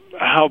how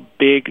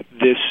big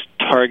this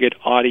target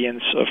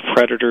audience of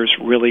predators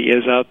really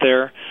is out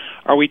there.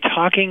 Are we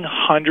talking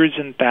hundreds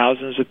and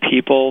thousands of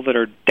people that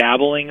are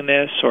dabbling in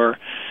this, or,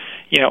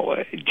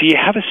 do you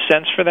have a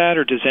sense for that,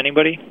 or does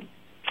anybody?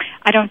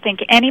 I don't think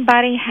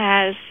anybody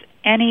has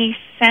any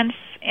sense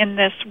in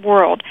this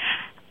world.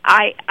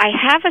 I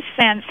have a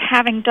sense,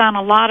 having done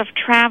a lot of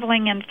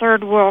traveling in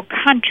third world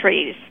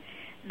countries,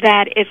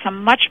 that it's a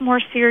much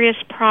more serious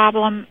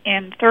problem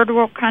in third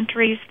world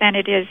countries than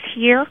it is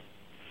here.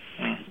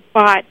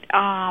 But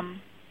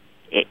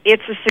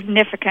it's a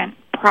significant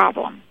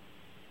problem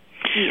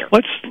here.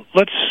 Let's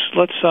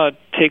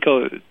take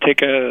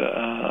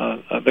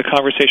the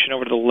conversation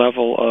over to the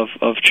level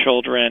of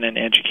children and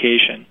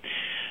education.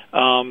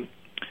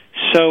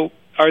 So,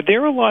 are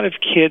there a lot of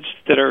kids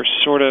that are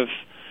sort of,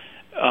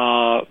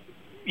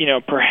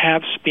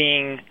 perhaps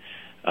being,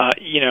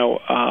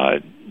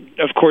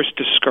 of course,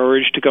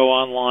 discouraged to go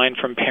online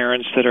from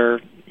parents that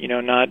are,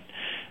 not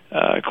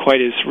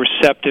quite as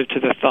receptive to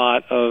the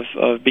thought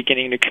of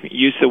beginning to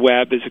use the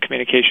web as a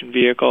communication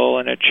vehicle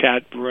and a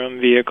chat room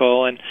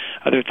vehicle and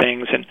other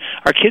things? And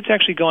are kids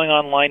actually going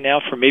online now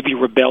for maybe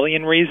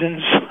rebellion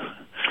reasons?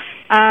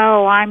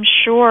 Oh, I'm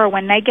sure.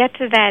 When they get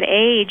to that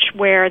age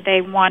where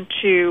they want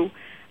to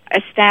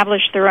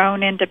establish their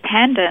own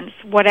independence,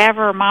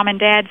 whatever mom and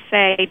dad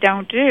say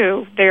don't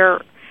do,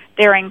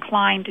 they're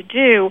inclined to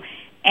do.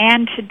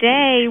 And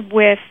today,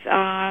 with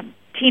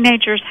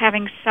teenagers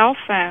having cell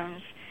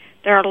phones,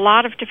 there are a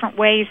lot of different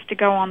ways to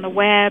go on the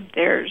web.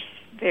 There's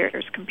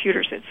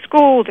computers at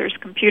school, there's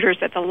computers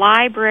at the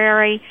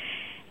library.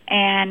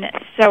 And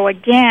so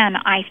again,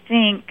 I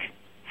think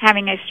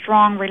having a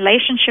strong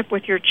relationship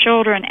with your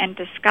children and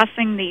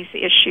discussing these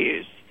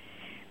issues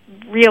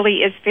really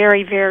is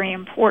very, very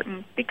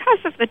important because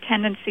of the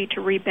tendency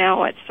to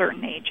rebel at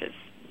certain ages.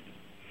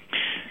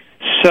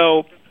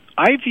 So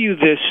I view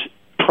this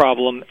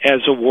problem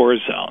as a war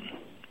zone.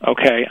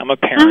 Okay, I'm a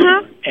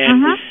parent,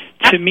 and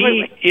to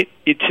me,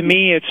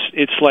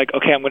 it's like,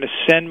 okay, I'm going to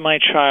send my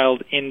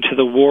child into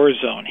the war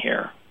zone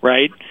here,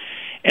 right?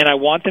 And I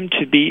want them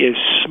to be as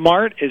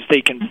smart as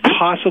they can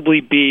possibly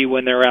be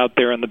when they're out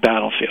there in the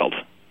battlefield.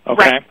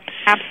 Okay, right.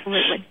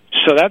 Absolutely.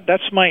 So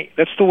that's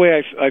the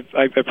way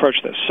I approach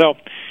this. So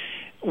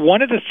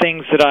one of the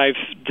things that I've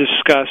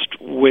discussed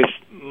with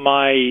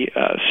my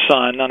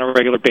son on a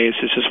regular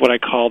basis is what I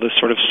call this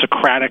sort of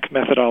Socratic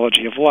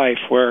methodology of life,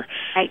 where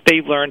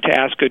they learn to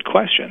ask good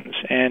questions,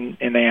 and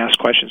they ask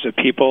questions of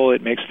people.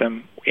 It makes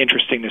them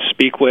interesting to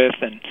speak with,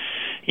 and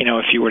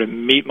if you were to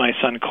meet my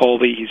son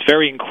Colby, he's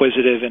very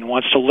inquisitive and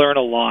wants to learn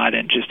a lot,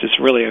 and just is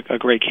really a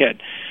great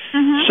kid.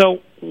 So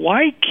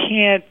why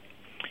can't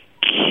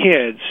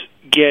kids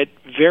get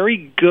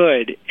very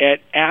good at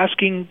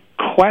asking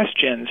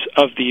questions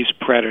of these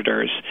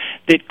predators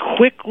that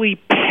quickly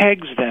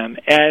pegs them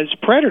as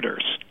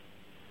predators?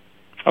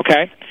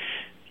 Okay?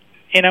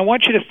 And I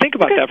want you to think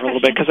about that for a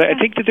little bit, because I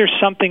think that there's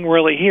something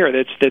really here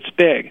that's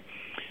big.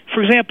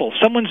 For example,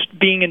 someone's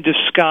being in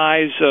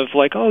disguise of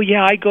like, oh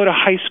yeah, I go to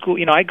high school,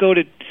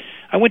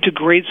 I went to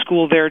grade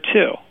school there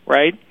too,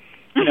 right?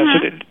 So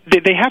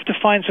they have to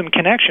find some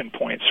connection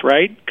points,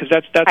 right? Because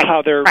that's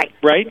how they're right.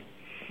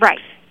 Right.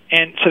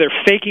 And so they're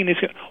faking these.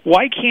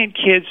 Why can't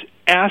kids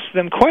ask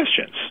them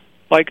questions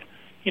like,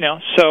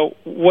 so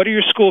what are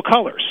your school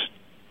colors?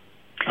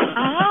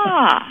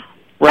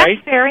 Right?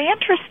 That's very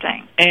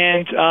interesting.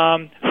 And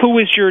who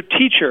was your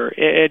teacher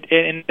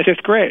in the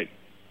 5th grade?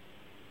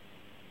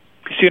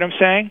 You see what I'm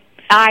saying?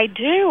 I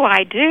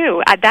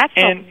do. That's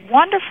a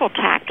wonderful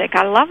tactic.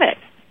 I love it.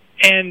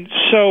 And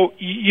so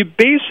you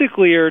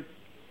basically are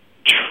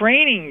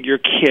training your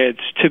kids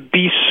to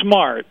be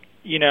smart,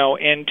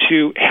 and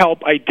to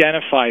help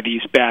identify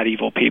these bad,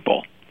 evil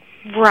people.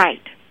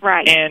 Right.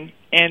 And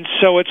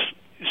so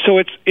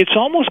it's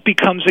almost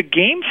becomes a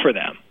game for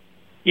them,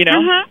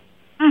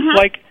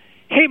 Like,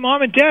 hey,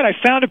 Mom and Dad, I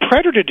found a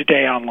predator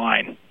today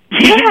online.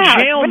 He's in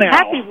jail now.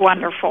 That'd be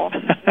wonderful.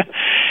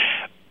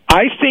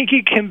 I think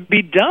it can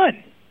be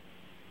done.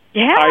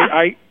 Yeah.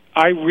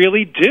 I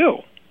really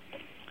do.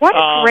 What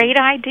a great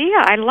idea.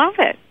 I love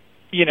it.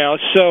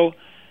 So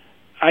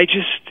I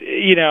just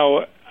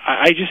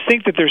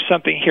think that there's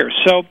something here.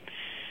 So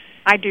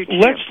I do too.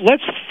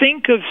 Let's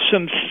think of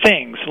some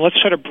things. Let's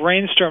try to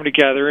brainstorm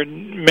together.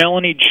 And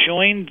Melanie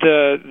joined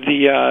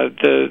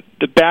the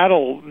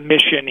battle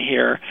mission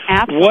here.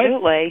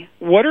 Absolutely.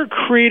 What are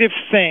creative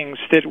things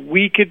that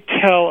we could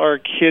tell our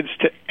kids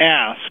to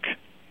ask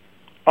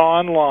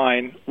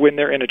online when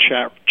they're in a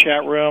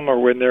chat room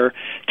or when they're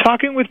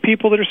talking with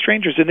people that are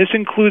strangers? And this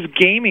includes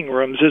gaming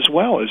rooms as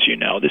well, as you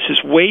know. This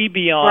is way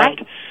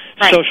beyond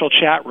social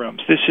chat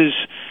rooms. This is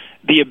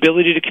the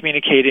ability to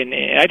communicate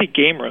I think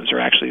game rooms are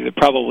actually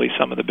probably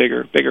some of the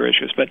bigger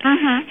issues. But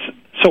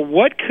so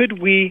what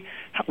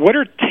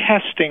are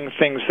testing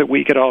things that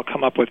we could all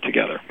come up with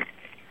together?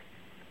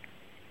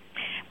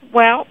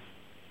 Well,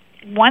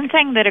 one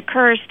thing that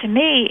occurs to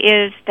me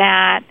is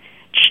that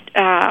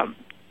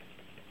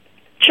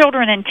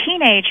children and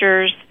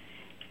teenagers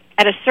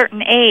at a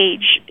certain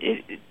age,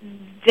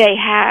 they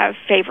have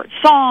favorite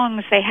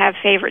songs, they have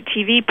favorite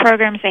TV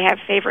programs, they have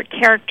favorite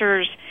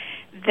characters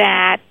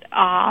that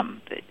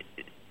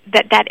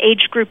that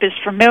age group is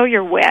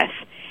familiar with,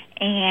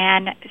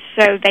 and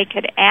so they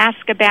could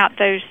ask about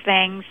those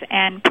things,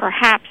 and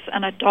perhaps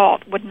an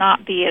adult would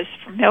not be as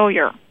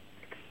familiar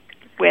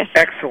with.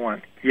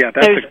 Excellent. Yeah,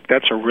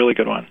 that's a really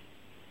good one.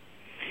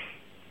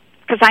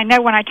 Because I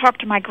know when I talk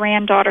to my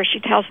granddaughter, she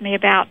tells me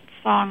about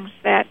songs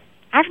that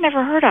I've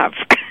never heard of.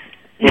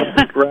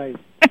 Right.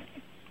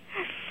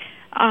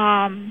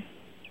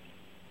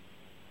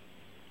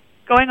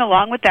 Going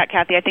along with that,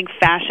 Kathy, I think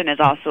fashion is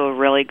also a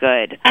really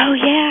good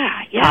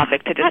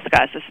topic to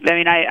discuss. I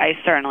mean, I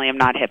certainly am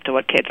not hip to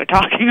what kids are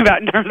talking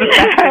about in terms of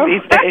fashion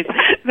these days.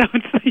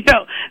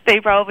 So they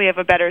probably have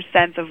a better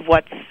sense of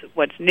what's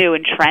new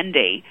and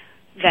trendy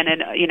than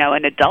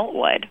an adult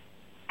would.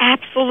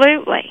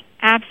 Absolutely.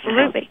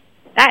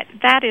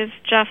 That is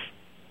just.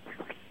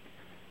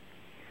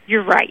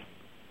 You're right.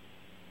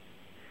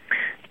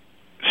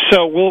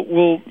 So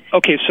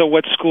okay. So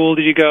what school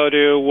did you go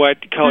to?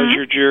 What color's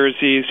your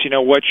jerseys?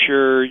 What's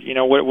your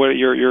what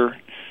your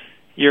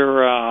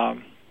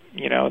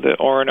the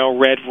Orono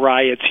Red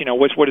Riots?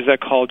 What is that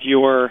called?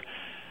 Your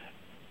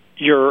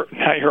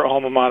not your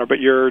alma mater, but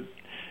your what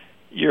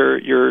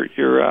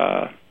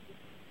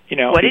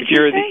did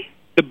you say?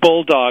 The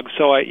Bulldog.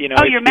 So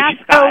your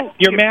mascot.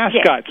 Your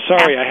mascot.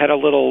 Sorry, I had a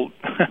little.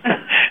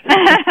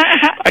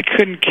 I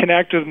couldn't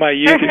connect with my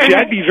youth.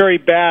 That'd be very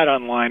bad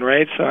online,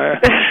 right? So,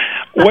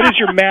 what is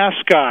your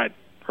mascot,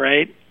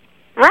 right?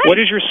 Right. What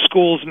is your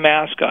school's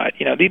mascot?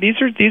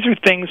 These are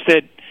things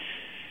that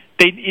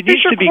it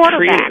needs to be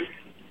creative.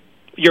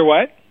 Your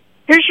what?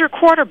 Who's your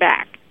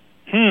quarterback?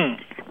 Who's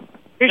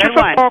your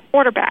football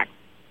quarterback?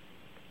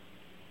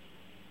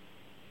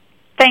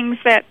 Things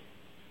that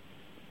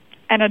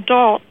an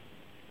adult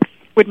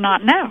would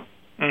not know.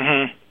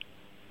 Mm-hmm.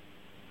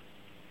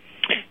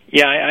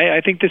 Yeah,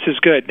 I think this is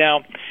good.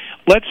 Now,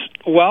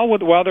 while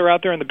they're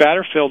out there in the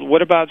battlefield,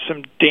 what about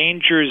some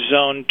danger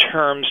zone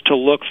terms to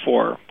look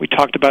for? We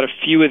talked about a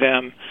few of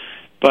them,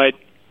 but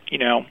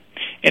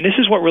and this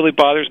is what really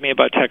bothers me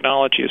about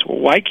technology is,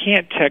 why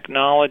can't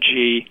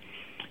technology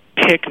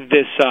pick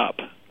this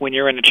up when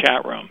you're in a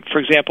chat room? For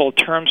example,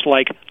 terms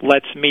like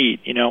 "let's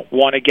meet,"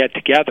 want to get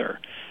together,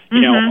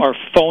 or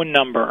phone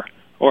number,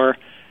 or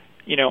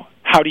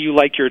how do you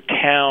like your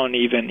town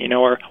even,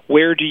 or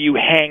where do you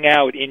hang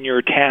out in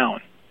your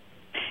town?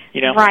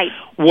 Right.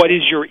 What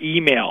is your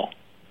email?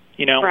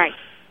 Right.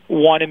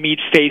 Want to meet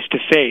face to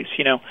face?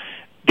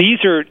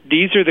 These are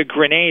the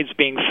grenades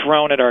being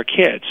thrown at our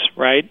kids,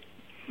 right?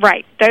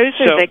 Right. Those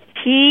are the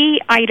key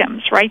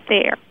items right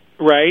there.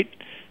 Right.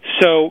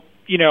 So,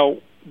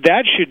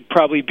 that should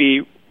probably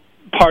be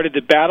part of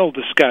the battle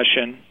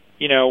discussion.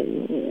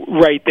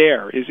 Right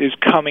there is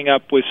coming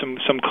up with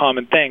some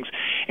common things,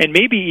 and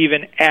maybe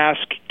even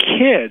ask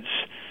kids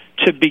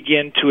to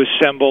begin to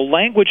assemble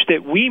language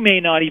that we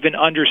may not even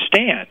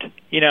understand.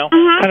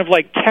 Kind of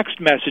like text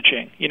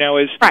messaging.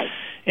 Is right.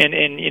 And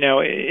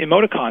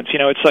emoticons.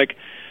 It's like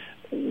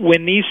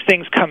when these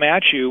things come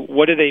at you,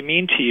 what do they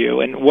mean to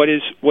you, and what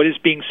is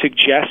being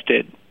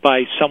suggested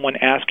by someone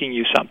asking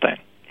you something?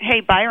 Hey,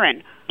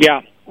 Byron.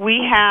 Yeah.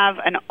 We have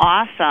an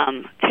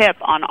awesome tip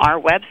on our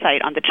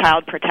website on the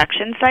Child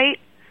Protection site.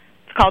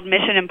 It's called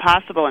Mission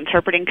Impossible: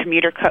 Interpreting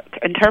Computer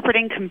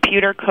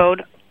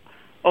Code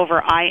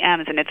over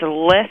IMs, and it's a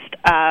list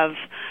of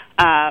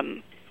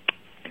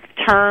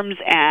terms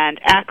and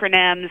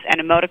acronyms and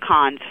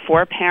emoticons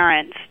for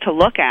parents to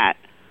look at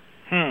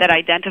that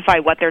identify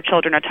what their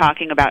children are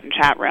talking about in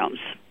chat rooms.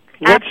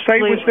 What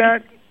site was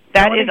that?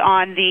 That is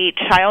on the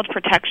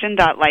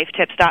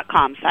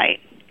childprotection.lifetips.com site.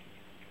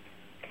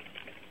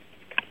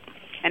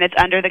 And it's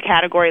under the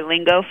category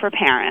Lingo for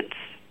Parents.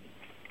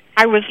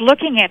 I was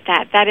looking at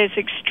that. That is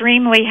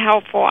extremely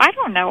helpful. I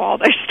don't know all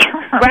those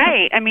terms.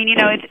 Right. I mean,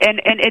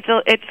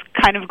 it's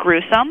kind of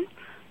gruesome,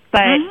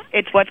 but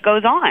it's what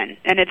goes on.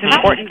 And it's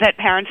important that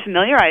parents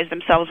familiarize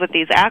themselves with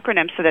these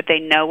acronyms so that they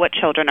know what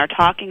children are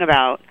talking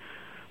about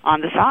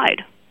on the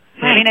side.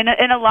 I mean,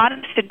 in a lot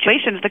of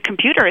situations, the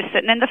computer is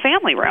sitting in the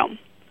family room.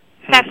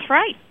 That's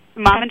right.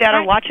 Mom and Dad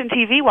are watching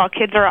TV while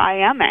kids are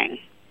IMing.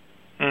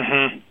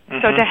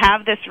 So to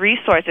have this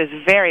resource is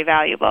very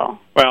valuable.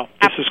 Well,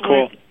 this is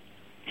cool.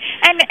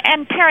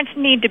 And parents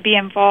need to be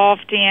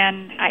involved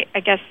in, I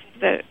guess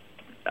the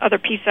other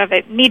piece of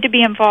it, need to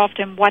be involved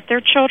in what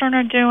their children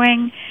are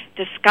doing,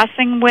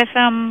 discussing with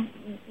them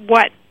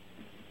what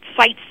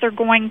sites they're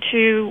going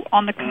to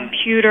on the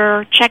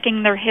computer,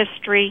 checking their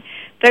history,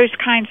 those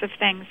kinds of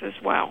things as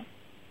well.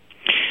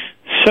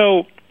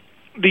 So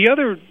the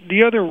other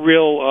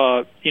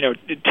real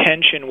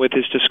tension with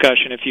this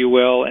discussion, if you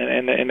will,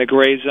 and the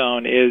gray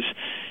zone is,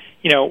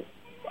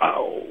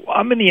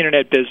 I'm in the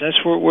internet business.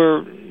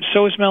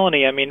 So is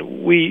Melanie. I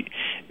mean,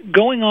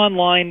 going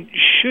online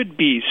should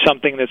be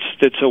something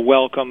that's a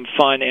welcome,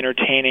 fun,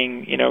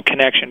 entertaining,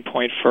 connection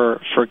point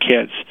for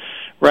kids,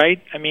 right?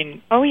 I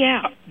mean, oh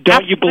yeah,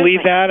 don't you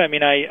believe that? I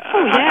mean,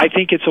 I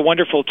think it's a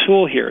wonderful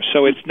tool here.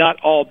 So it's not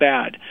all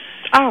bad.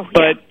 Oh,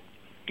 but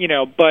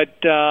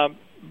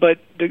but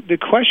the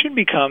question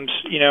becomes,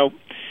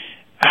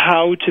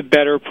 how to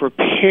better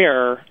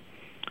prepare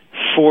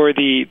for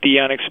the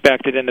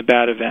unexpected and the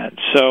bad event.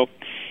 So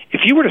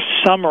if you were to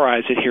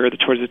summarize it here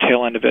towards the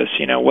tail end of this,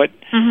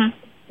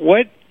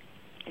 what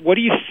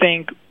do you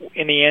think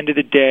in the end of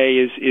the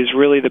day is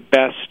really the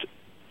best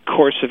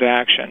course of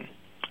action?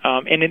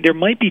 And there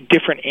might be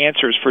different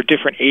answers for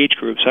different age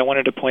groups. I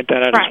wanted to point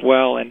that out as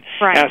well and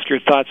ask your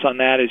thoughts on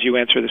that as you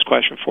answer this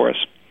question for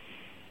us.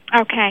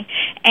 Okay.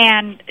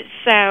 And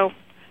so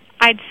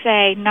I'd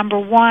say, number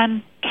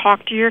one,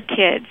 talk to your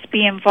kids.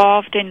 Be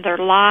involved in their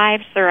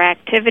lives, their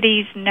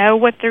activities, know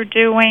what they're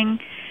doing.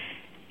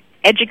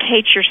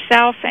 Educate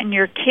yourself and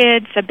your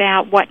kids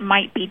about what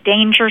might be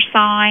danger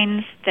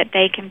signs that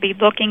they can be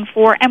looking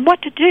for and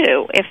what to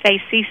do if they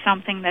see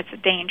something that's a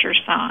danger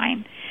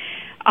sign.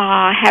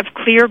 Have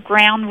clear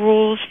ground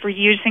rules for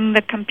using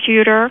the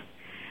computer.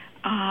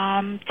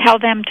 Tell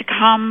them to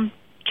come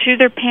to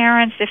their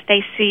parents if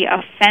they see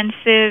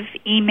offensive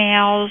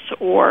emails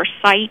or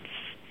sites.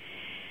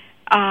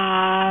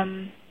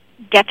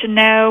 Get to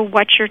know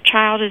what your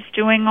child is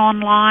doing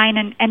online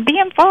and be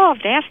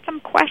involved. Ask them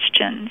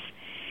questions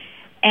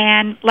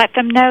and let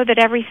them know that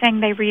everything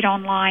they read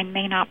online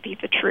may not be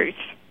the truth.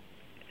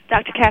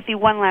 Dr. Kathy,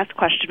 one last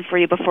question for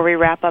you before we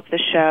wrap up the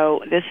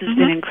show. This has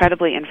been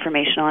incredibly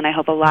informational, and I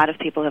hope a lot of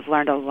people have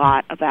learned a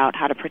lot about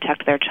how to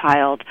protect their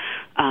child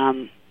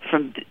from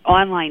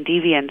online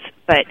deviance.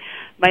 But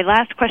my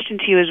last question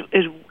to you is,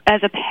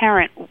 as a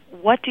parent,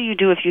 what do you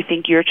do if you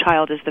think your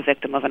child is the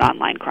victim of an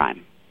online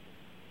crime?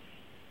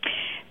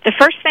 The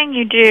first thing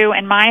you do,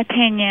 in my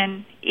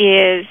opinion,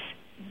 is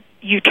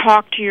you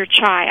talk to your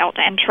child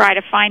and try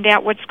to find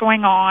out what's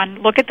going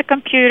on. Look at the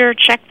computer,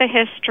 check the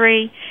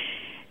history,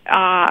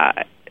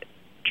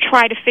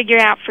 try to figure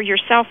out for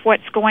yourself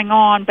what's going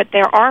on. But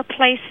there are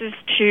places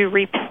to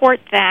report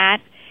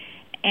that.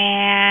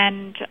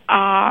 And,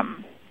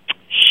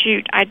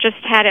 I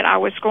just had it. I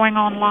was going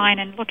online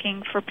and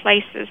looking for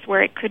places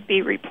where it could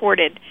be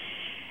reported.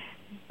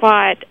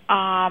 But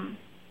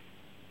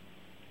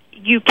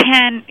you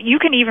can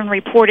even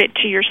report it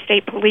to your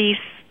state police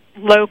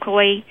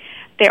locally.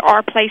 There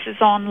are places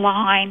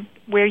online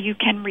where you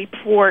can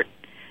report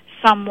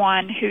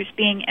someone who's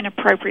being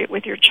inappropriate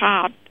with your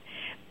child.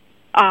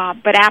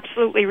 But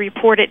absolutely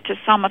report it to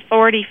some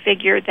authority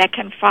figure that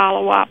can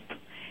follow up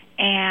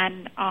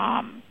and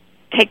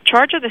take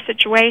charge of the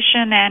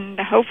situation and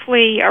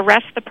hopefully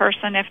arrest the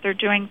person if they're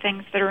doing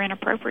things that are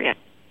inappropriate.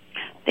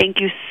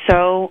 Thank you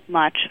so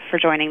much for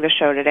joining the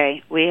show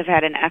today. We have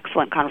had an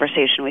excellent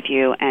conversation with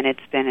you, and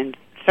it's been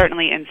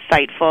certainly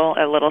insightful,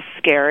 a little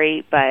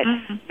scary, but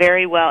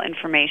very well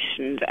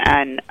information.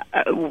 And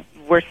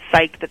we're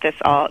psyched that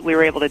we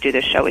were able to do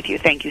this show with you.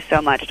 Thank you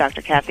so much,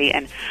 Dr. Kathy.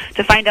 And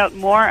to find out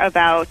more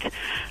about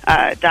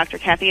Dr.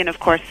 Kathy and, of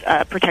course,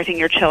 protecting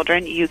your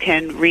children, you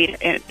can read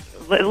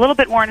a little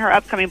bit more in her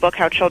upcoming book,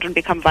 How Children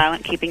Become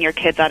Violent, Keeping Your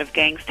Kids Out of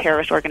Gangs,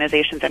 Terrorist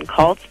Organizations, and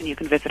Cults. And you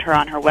can visit her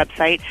on her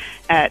website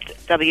at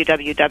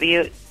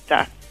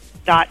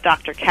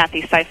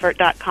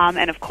www.drkathyseifert.com.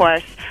 And, of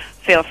course,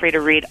 feel free to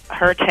read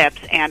her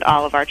tips and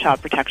all of our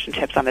child protection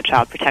tips on the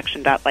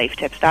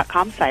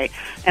childprotection.lifetips.com site.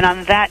 And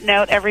on that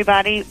note,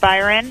 everybody,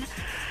 Byron,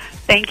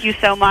 thank you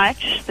so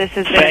much. This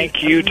has been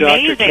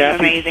an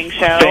amazing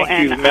show.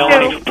 Thank you,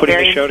 Melanie, for putting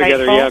the show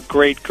together. Yeah,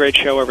 great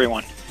show,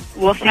 everyone.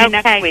 We'll see you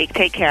next week.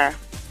 Take care.